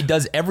 What? So he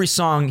does every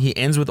song. He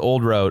ends with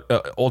Old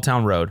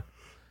Town Road.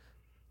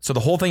 So the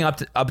whole thing up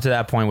to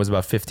that point was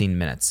about 15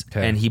 minutes.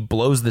 Okay. And he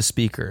blows the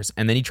speakers,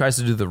 and then he tries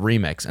to do the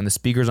remix, and the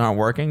speakers aren't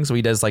working, so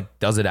he does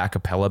it a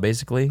cappella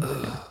basically.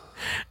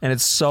 And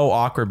it's so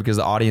awkward because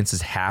the audience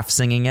is half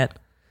singing it.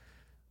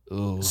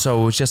 Ooh.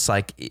 So it was just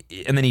like,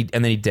 and then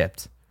he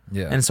dipped.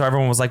 Yeah. And so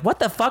everyone was like, what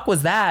the fuck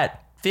was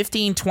that?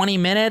 15, 20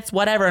 minutes,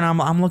 whatever. And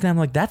I'm looking at him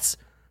like, that's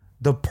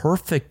the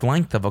perfect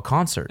length of a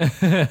concert.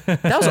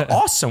 That was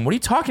awesome. What are you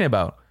talking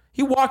about?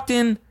 He walked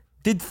in,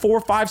 did 4 or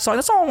 5 songs.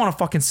 That's all I want to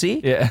fucking see.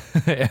 Yeah.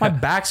 My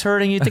back's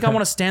hurting. You think I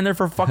want to stand there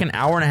for a fucking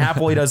hour and a half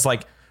while he does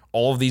like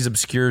all of these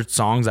obscure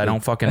songs I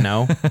don't fucking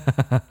know?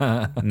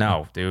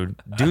 No, dude.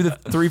 Do the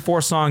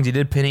 3-4 songs. He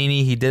did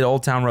Panini. He did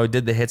Old Town Road.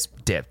 Did the hits.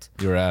 Dipped.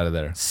 You were out of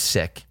there.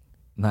 Sick.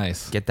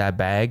 Nice. Get that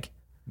bag.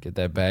 Get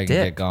that bag Dip.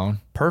 and get gone.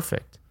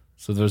 Perfect.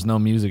 So there's no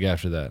music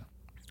after that.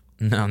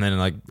 No, and then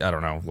like, I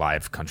don't know,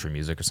 live country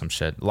music or some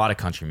shit. A lot of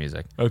country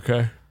music.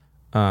 Okay.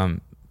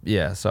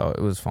 Yeah, so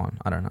it was fun.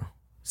 I don't know.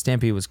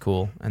 Stampede was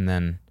cool, and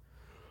then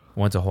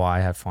went to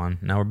Hawaii, had fun.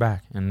 Now we're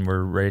back, and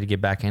we're ready to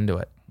get back into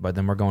it. But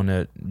then we're going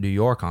to New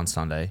York on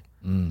Sunday.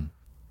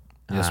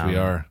 Yes, we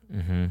are.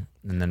 Mm-hmm.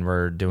 And then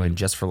we're doing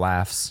Just for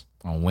Laughs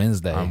On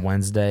Wednesday. on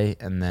Wednesday,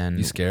 and then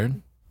You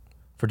scared?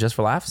 for Just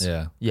for Laughs.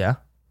 Yeah. Yeah,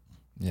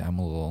 Yeah, I'm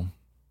a little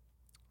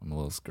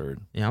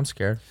scared. yeah. I'm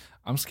scared.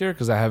 I'm scared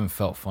because I haven't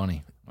felt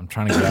funny. I'm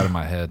trying to get out of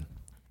my head.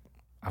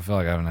 I feel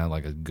like I haven't had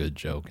like a good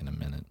joke in a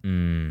minute.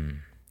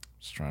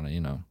 Just trying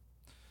to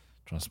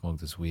smoke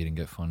this weed and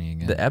get funny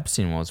again. The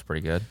Epstein one was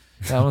pretty good.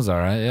 That was all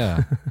right,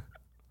 yeah.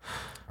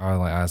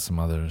 I had some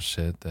other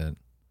shit that,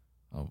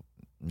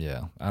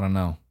 I don't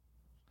know.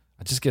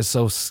 I just get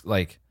so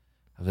like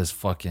of this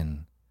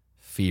fucking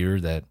fear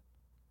that,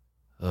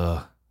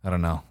 I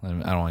don't know. I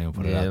don't even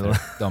put it out there.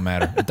 Don't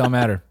matter. It don't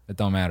matter. It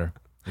don't matter.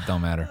 It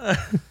don't matter.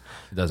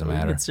 It doesn't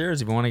matter. Get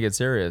serious if you want to get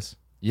serious.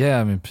 Yeah,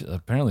 I mean,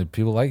 apparently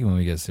people like it when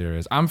we get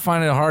serious. I'm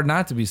finding it hard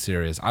not to be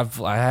serious.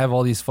 I have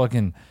all these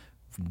fucking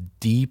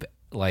deep,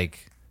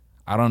 like,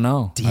 I don't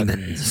know.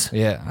 Demons.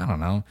 I don't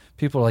know.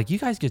 People are like, you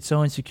guys get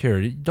so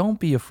insecure. Don't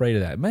be afraid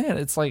of that. Man,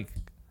 it's like,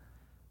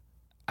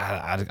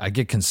 I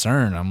get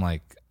concerned. I'm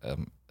like,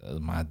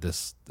 am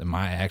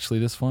I actually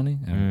this funny?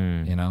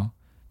 And, you know,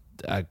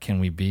 can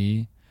we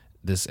be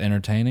this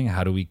entertaining?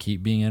 How do we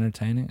keep being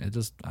entertaining? I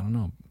don't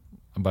know.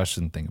 But I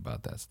shouldn't think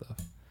about that stuff.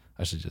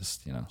 I should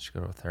just, you know. Should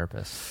go to a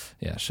therapist.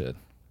 Yeah, I should.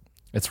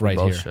 It's right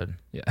Both here. should.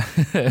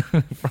 Yeah.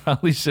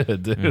 Probably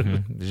should,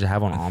 dude. You should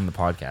have one on the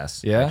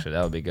podcast. Yeah? Actually,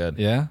 that would be good.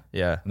 Yeah?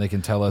 Yeah. And they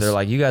can tell us. They're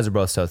like, you guys are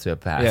both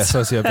sociopaths. Yeah,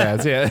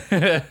 sociopaths. Yeah.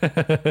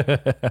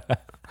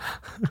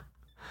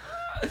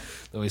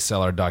 Then we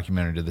sell our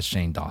documentary to the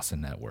Shane Dawson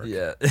Network.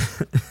 Yeah.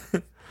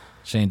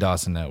 Shane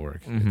Dawson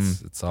Network.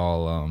 It's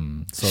all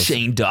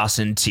Shane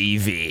Dawson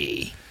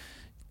TV.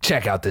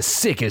 Check out the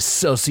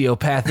sickest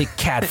sociopathic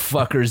cat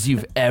fuckers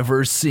you've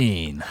ever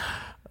seen.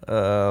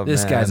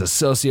 This guy's a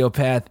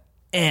sociopath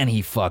and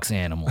he fucks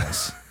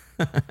animals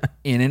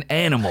in an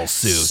animal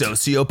suit.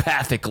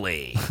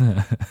 Sociopathically.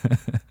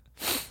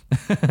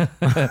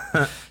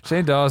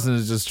 Shane Dawson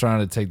is just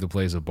trying to take the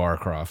place of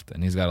Barcroft,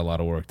 and he's got a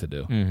lot of work to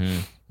do.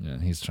 Yeah,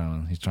 he's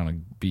trying to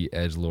be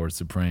Edgelord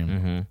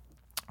Supreme.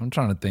 I'm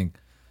trying to think,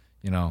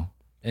 you know,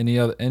 any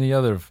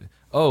other.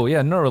 Oh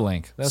yeah,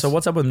 Neuralink. So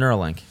what's up with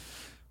Neuralink?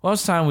 How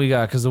much time we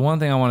got? Because the one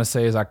thing I want to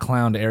say is I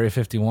clowned Area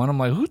 51. I'm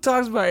like, who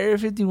talks about Area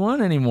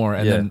 51 anymore?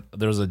 And then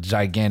there's a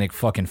gigantic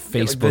fucking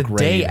Facebook raid. The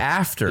day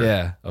after.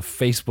 Yeah, a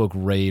Facebook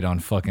raid on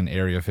fucking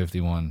Area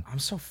 51. I'm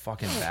so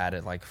fucking bad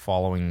at like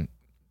following,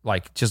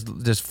 like just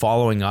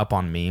following up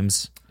on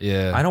memes.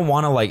 Yeah. I don't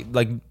want to like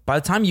by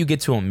the time you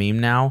get to a meme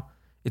now,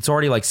 it's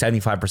already like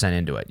 75%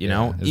 into it, you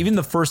know? Even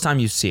the first time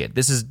you see it.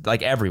 This is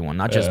like everyone,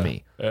 not just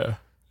me. Yeah.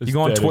 You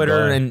go on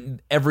Twitter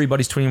and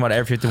everybody's tweeting about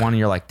Area 51 and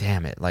you're like,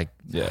 damn it. Like,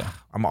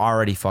 I'm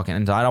already fucking,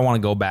 and I don't want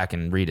to go back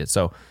and read it.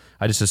 So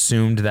I just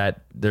assumed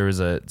that there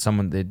was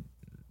someone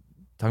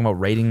talking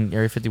about raiding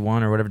Area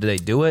 51 or whatever. Did they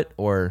do it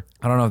or?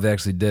 I don't know if they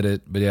actually did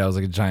it, but yeah, it was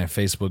like a giant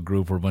Facebook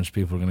group where a bunch of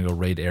people were going to go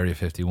raid Area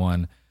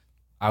 51.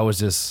 I was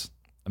just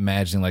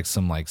imagining like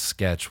some like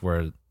sketch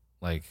where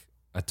like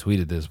I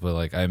tweeted this, but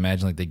like I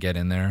imagine like they get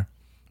in there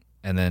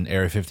and then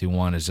Area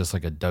 51 is just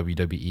like a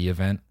WWE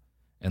event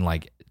and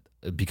like,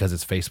 because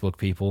it's Facebook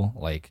people,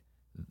 like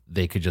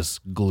they could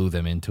just glue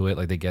them into it.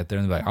 Like they get there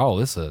and they're like, oh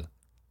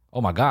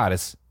my God,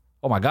 it's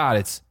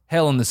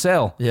Hell in the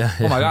Cell. Yeah.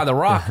 Oh my God, The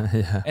Rock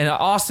and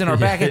Austin are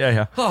back.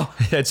 Oh.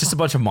 Yeah, it's just a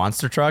bunch of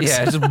monster trucks.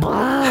 Yeah, it's just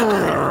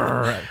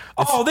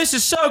oh, this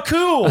is so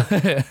cool.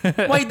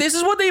 Wait, this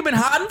is what they've been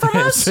hiding from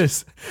us?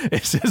 It's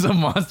just a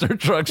monster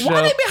truck show. Why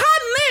are they been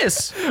hiding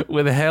this?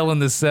 With Hell in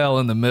the Cell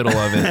in the middle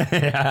of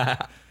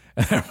it.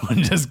 And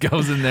everyone just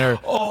goes in there.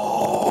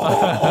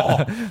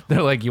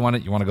 They're like, you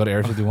want to go to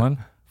Area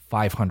 51?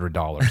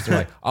 $500. They're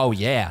like, oh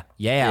yeah,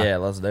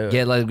 let's do it.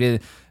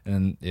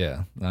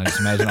 Yeah, and I just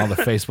imagine all the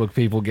Facebook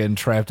people getting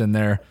trapped in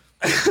there.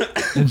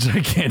 A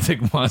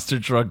gigantic monster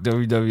truck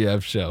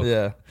WWF show.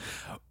 Yeah.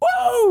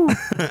 Woo!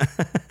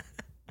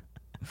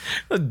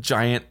 A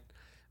giant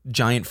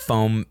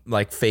foam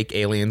like fake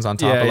aliens on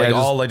top of like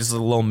all like just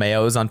little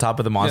mayos on top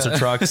of the monster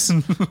trucks.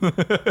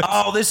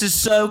 Oh, this is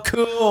so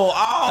cool.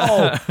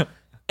 Oh,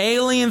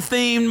 alien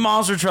themed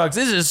monster trucks.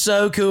 This is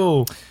so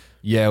cool.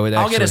 Yeah,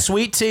 I'll get a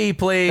sweet tea,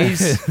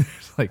 please.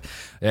 Like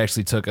it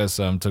actually took us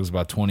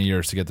about 20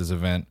 years to get this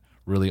event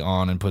really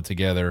on and put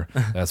together.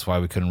 That's why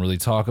we couldn't really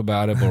talk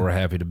about it, but we're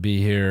happy to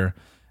be here.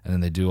 And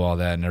then they do all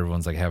that and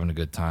everyone's like having a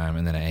good time,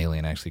 and then an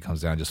alien actually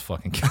comes down and just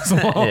fucking kills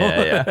them all.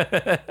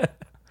 Yeah.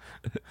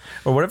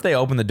 Or what if they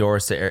opened the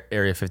doors to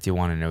Area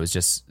 51 and it was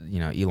just, you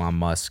know, Elon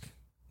Musk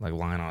like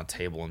lying on a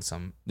table and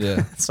some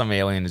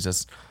alien is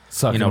just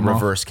sucking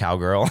reverse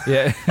cowgirl.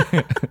 Yeah.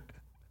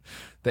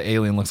 The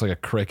alien looks like a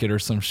cricket or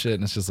some shit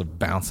and it's just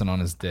bouncing on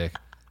his dick.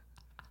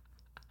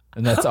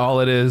 And that's all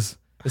it is.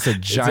 It's a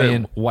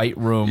giant white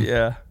room.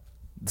 Yeah.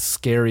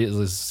 Scary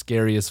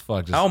as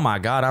fuck. Oh my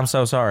God, I'm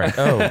so sorry.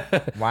 Oh,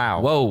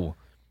 wow.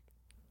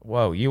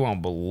 Whoa, you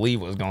won't believe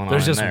what's going on.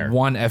 There's just there.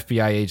 one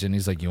FBI agent.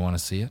 He's like, you want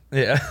to see it?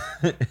 Yeah.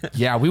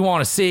 Yeah, we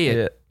want to see it.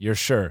 Yeah. You're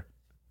sure?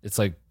 It's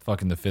like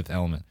fucking The Fifth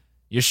Element.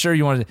 You're sure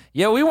you want to?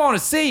 Yeah, we want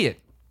to see it.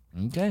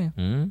 Okay.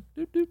 Doop,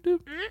 doop, doop.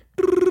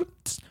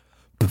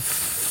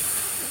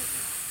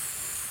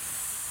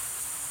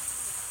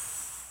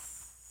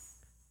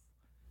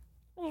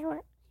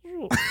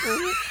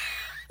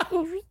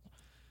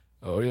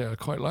 Oh yeah, I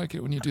quite like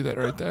it when you do that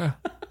right there.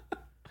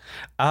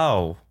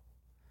 Oh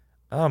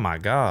my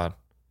God.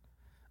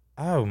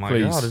 Oh my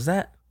Please. God, is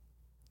that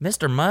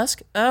Mr.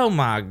 Musk? Oh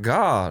my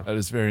God. That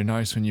is very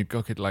nice when you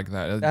guck it like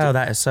that. Oh,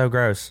 that is so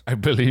gross. I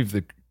believe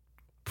the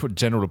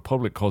general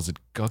public calls it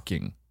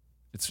gucking.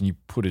 It's when you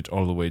put it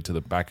all the way to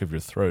the back of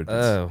your throat.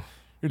 It's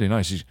really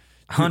nice.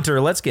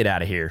 Hunter, let's get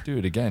out of here. Do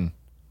it again.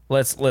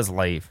 Let's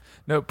leave.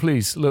 No,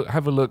 please look.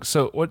 Have a look.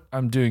 So what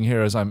I'm doing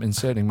here is I'm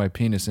inserting my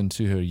penis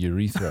into her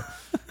urethra.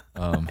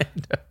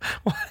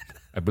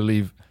 I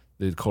believe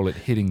they call it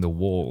hitting the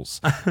walls,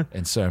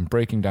 and so I'm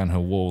breaking down her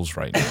walls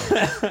right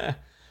now.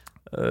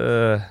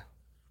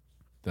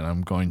 Then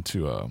I'm going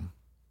to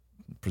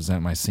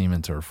present my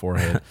semen to her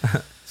forehead.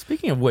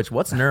 Speaking of which,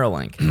 what's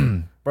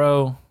Neuralink?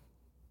 Bro,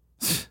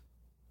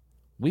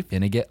 we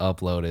finna get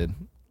uploaded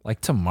like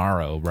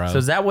tomorrow, bro. So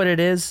is that what it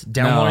is?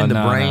 Downloading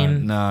the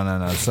brain?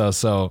 No.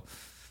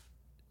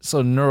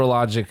 So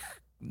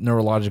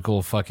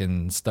neurological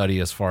fucking study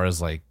as far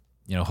as like,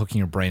 you know, hooking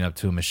your brain up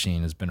to a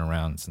machine has been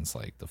around since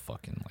like the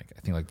fucking like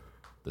I think like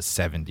the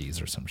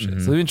 70s or some shit.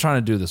 So they've been trying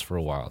to do this for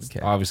a while.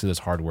 Obviously there's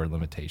hardware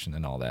limitation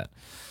and all that.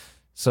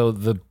 So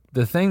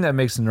the thing that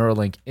makes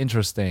Neuralink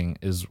interesting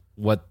is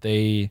what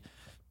they,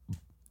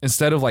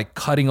 instead of like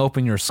cutting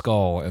open your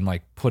skull and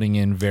like putting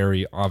in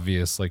very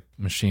obvious like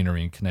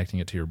machinery and connecting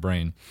it to your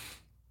brain,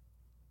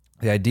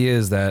 the idea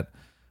is that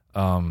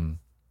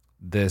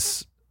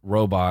this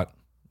robot,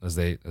 as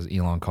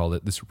Elon called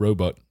it, this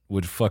robot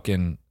would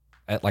fucking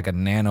at like a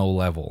nano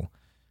level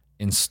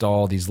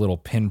install these little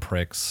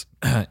pinpricks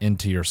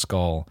into your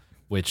skull,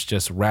 which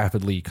just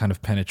rapidly kind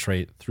of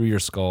penetrate through your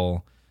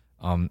skull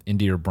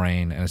into your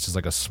brain, and it's just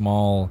like a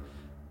small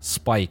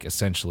spike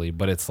essentially,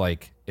 but it's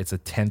like it's a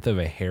tenth of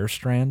a hair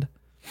strand,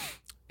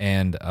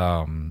 and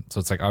so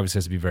it's like obviously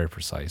has to be very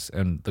precise.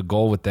 And the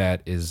goal with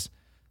that is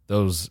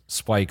those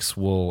spikes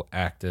will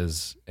act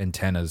as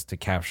antennas to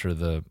capture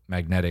the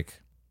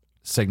magnetic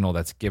signal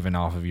that's given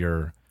off of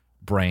your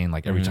brain,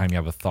 like every time you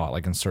have a thought,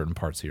 like in certain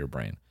parts of your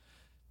brain.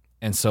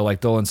 And so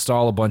like they'll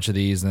install a bunch of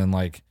these, and then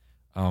like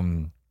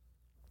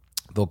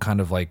they'll kind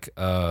of like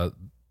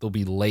they'll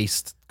be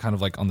laced kind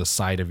of like on the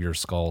side of your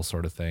skull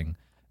sort of thing,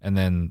 and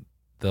then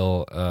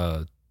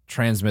they'll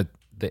transmit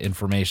the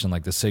information,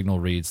 like the signal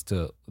reads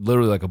to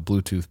literally like a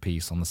Bluetooth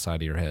piece on the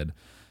side of your head,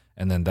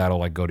 and then that'll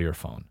like go to your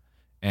phone.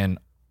 And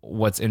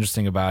what's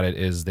interesting about it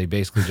is they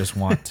basically just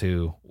want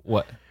to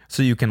what?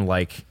 So you can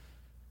like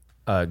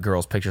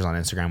girls' pictures on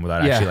Instagram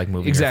without actually like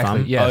moving exactly. your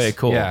thumb? Yes. Oh, yeah,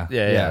 cool. Yeah.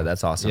 Yeah,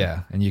 that's awesome.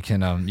 Yeah, and you can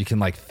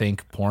like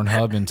think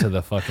Pornhub into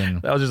the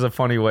fucking. That was just a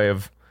funny way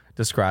of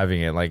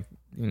describing it, like,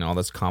 you know, all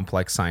this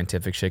complex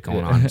scientific shit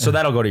going on. So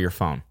that'll go to your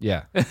phone.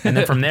 Yeah. And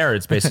then from there,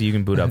 it's basically you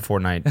can boot up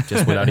Fortnite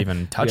just without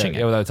even touching it.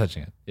 Yeah, without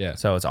touching it. Yeah.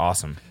 So it's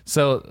awesome.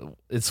 So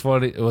it's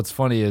funny. What's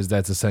funny is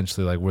that's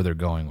essentially like where they're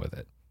going with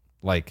it.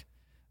 Like,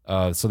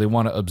 so they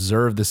want to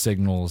observe the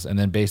signals, and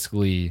then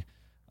basically,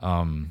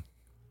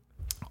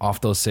 off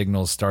those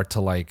signals start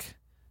to like,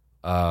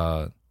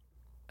 I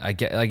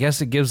guess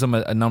it gives them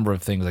a number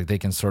of things. Like they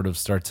can sort of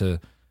start to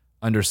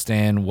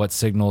understand what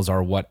signals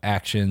are what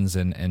actions,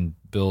 and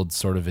build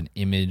sort of an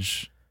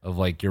image of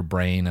like your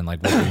brain and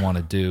like what you want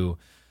to do.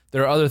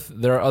 There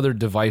are other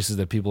devices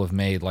that people have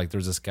made. Like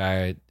there's this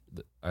guy,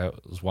 I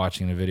was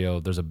watching a video.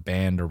 There's a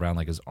band around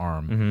like his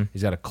arm.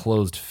 He's got a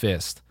closed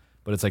fist,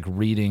 but it's like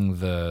reading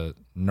the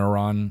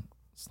neuron,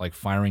 it's like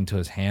firing to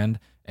his hand.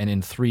 And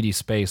in 3D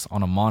space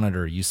on a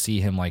monitor, you see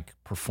him like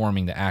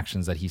performing the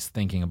actions that he's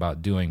thinking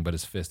about doing, but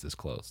his fist is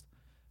closed.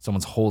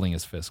 Someone's holding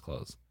his fist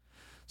closed.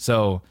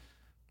 So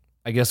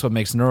I guess what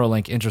makes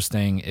Neuralink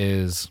interesting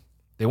is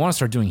they want to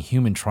start doing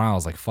human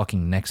trials like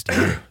fucking next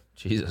year.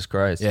 Jesus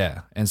Christ.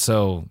 Yeah. And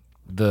so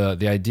the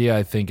idea,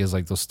 I think, is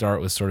like they'll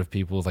start with sort of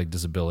people with like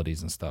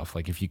disabilities and stuff.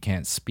 Like if you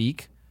can't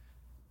speak,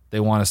 they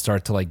want to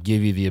start to like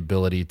give you the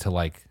ability to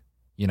like,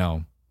 you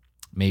know,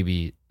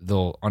 maybe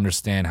they'll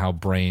understand how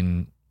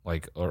brain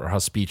like or how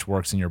speech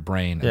works in your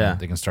brain, and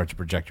they can start to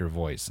project your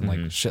voice and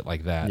like shit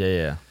like that.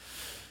 Yeah.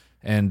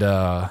 And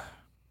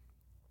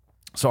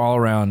so all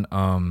around,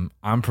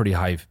 I'm pretty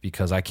hyped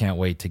because I can't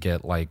wait to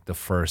get like the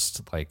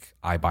first like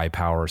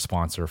iBuyPower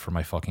sponsor for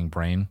my fucking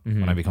brain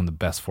when I become the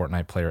best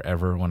Fortnite player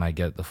ever, when I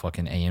get the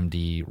fucking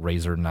AMD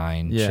Ryzen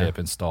 9 chip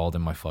installed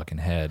in my fucking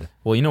head.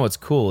 Well, you know what's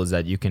cool is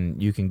that you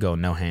can go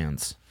no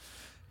hands.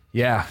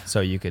 Yeah.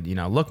 So you could, you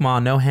know, look, Ma,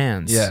 no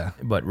hands. Yeah.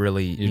 But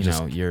really, you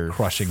know, you're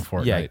crushing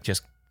Fortnite. Yeah,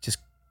 just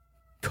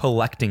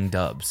collecting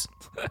dubs.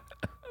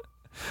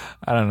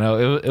 I don't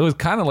know. It was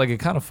kind of like,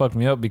 it kind of fucked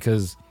me up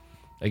because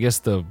I guess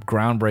the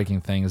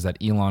groundbreaking thing is that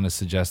Elon is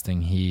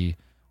suggesting he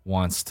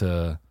wants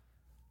to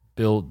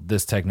build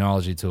this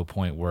technology to a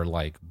point where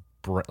like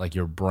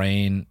your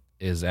brain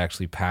is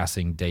actually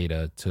passing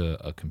data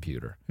to a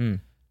computer.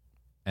 And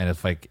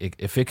if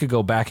it could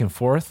go back and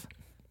forth,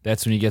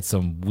 that's when you get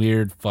some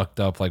weird, fucked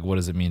up, like what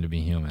does it mean to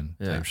be human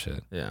type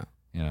shit. Yeah.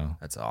 You know,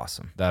 That's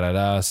awesome.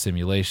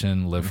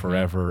 Simulation, live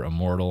forever,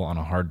 immortal on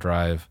a hard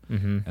drive,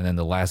 and then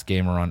the last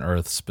gamer on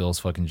Earth spills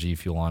fucking G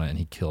Fuel on it and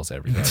he kills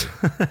everybody.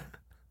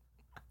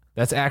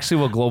 That's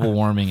actually what global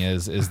warming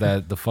is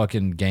that the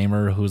fucking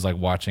gamer who's like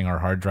watching our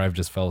hard drive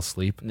just fell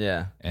asleep.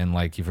 Yeah. And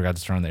like he forgot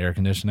to turn on the air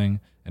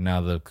conditioning, and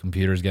now the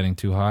computer's getting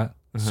too hot,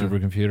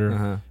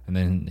 supercomputer, and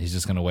then he's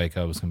just gonna wake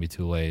up. It's gonna be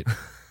too late,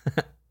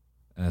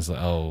 and it's like,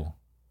 oh,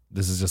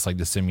 this is just like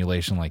the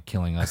simulation, like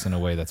killing us in a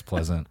way that's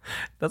pleasant.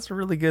 That's a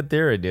really good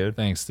theory, dude.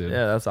 Thanks, dude.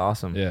 Yeah, that's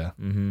awesome. Yeah.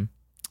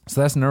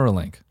 So that's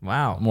Neuralink,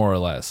 Wow. more or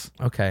less.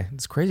 Okay.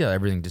 It's crazy how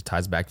everything just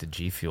ties back to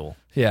G Fuel.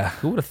 Yeah,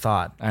 Who would have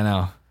thought? I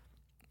know.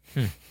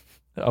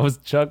 I was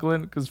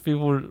chuckling because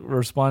people were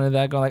responding to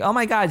that, going like, "Oh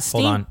my god,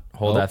 Steve!" Hold on.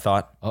 Hold that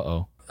thought.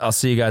 Uh-oh. I'll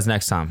see you guys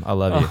next time. I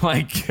love you. Oh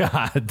my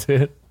god,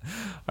 dude!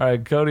 All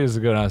right, Cody has to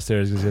go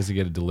downstairs because he has to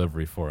get a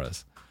delivery for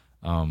us.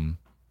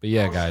 But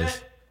yeah,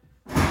 guys.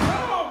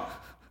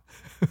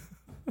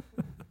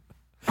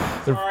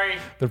 Sorry.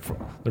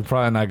 They're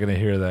probably not gonna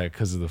hear that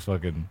because of the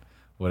fucking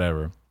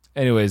whatever.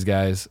 Anyways,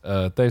 guys,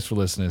 thanks for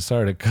listening.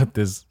 Sorry to cut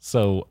this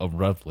so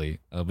abruptly,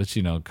 but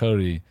you know,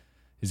 Cody,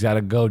 he's got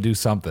to go do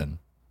something,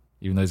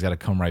 even though he's got to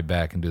come right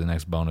back and do the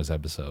next bonus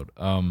episode.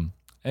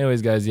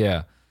 Anyways, guys,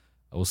 yeah,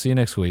 we'll see you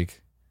next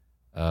week.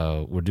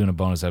 We're doing a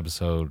bonus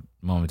episode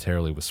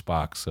momentarily with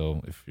Spock.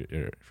 So if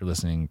you're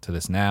listening to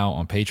this now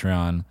on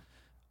Patreon,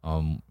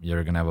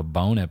 you're gonna have a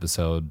bone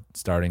episode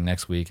starting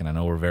next week, and I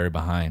know we're very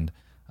behind.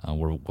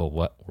 We're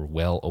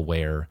well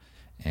aware,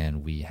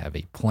 and we have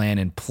a plan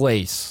in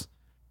place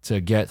to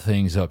get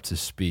things up to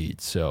speed.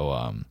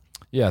 So,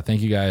 yeah,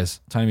 thank you guys.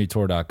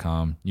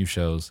 TinyMeTour.com, new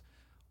shows.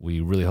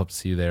 We really hope to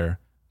see you there.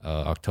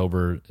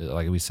 October,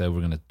 like we said, we're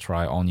going to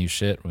try all new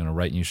shit. We're going to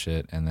write new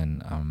shit, and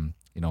then,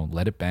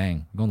 let it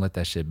bang. We're going to let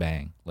that shit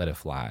bang. Let it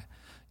fly.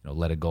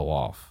 Let it go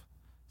off.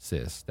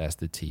 Sis, that's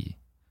the T.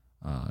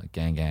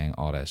 Gang,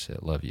 all that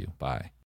shit. Love you. Bye.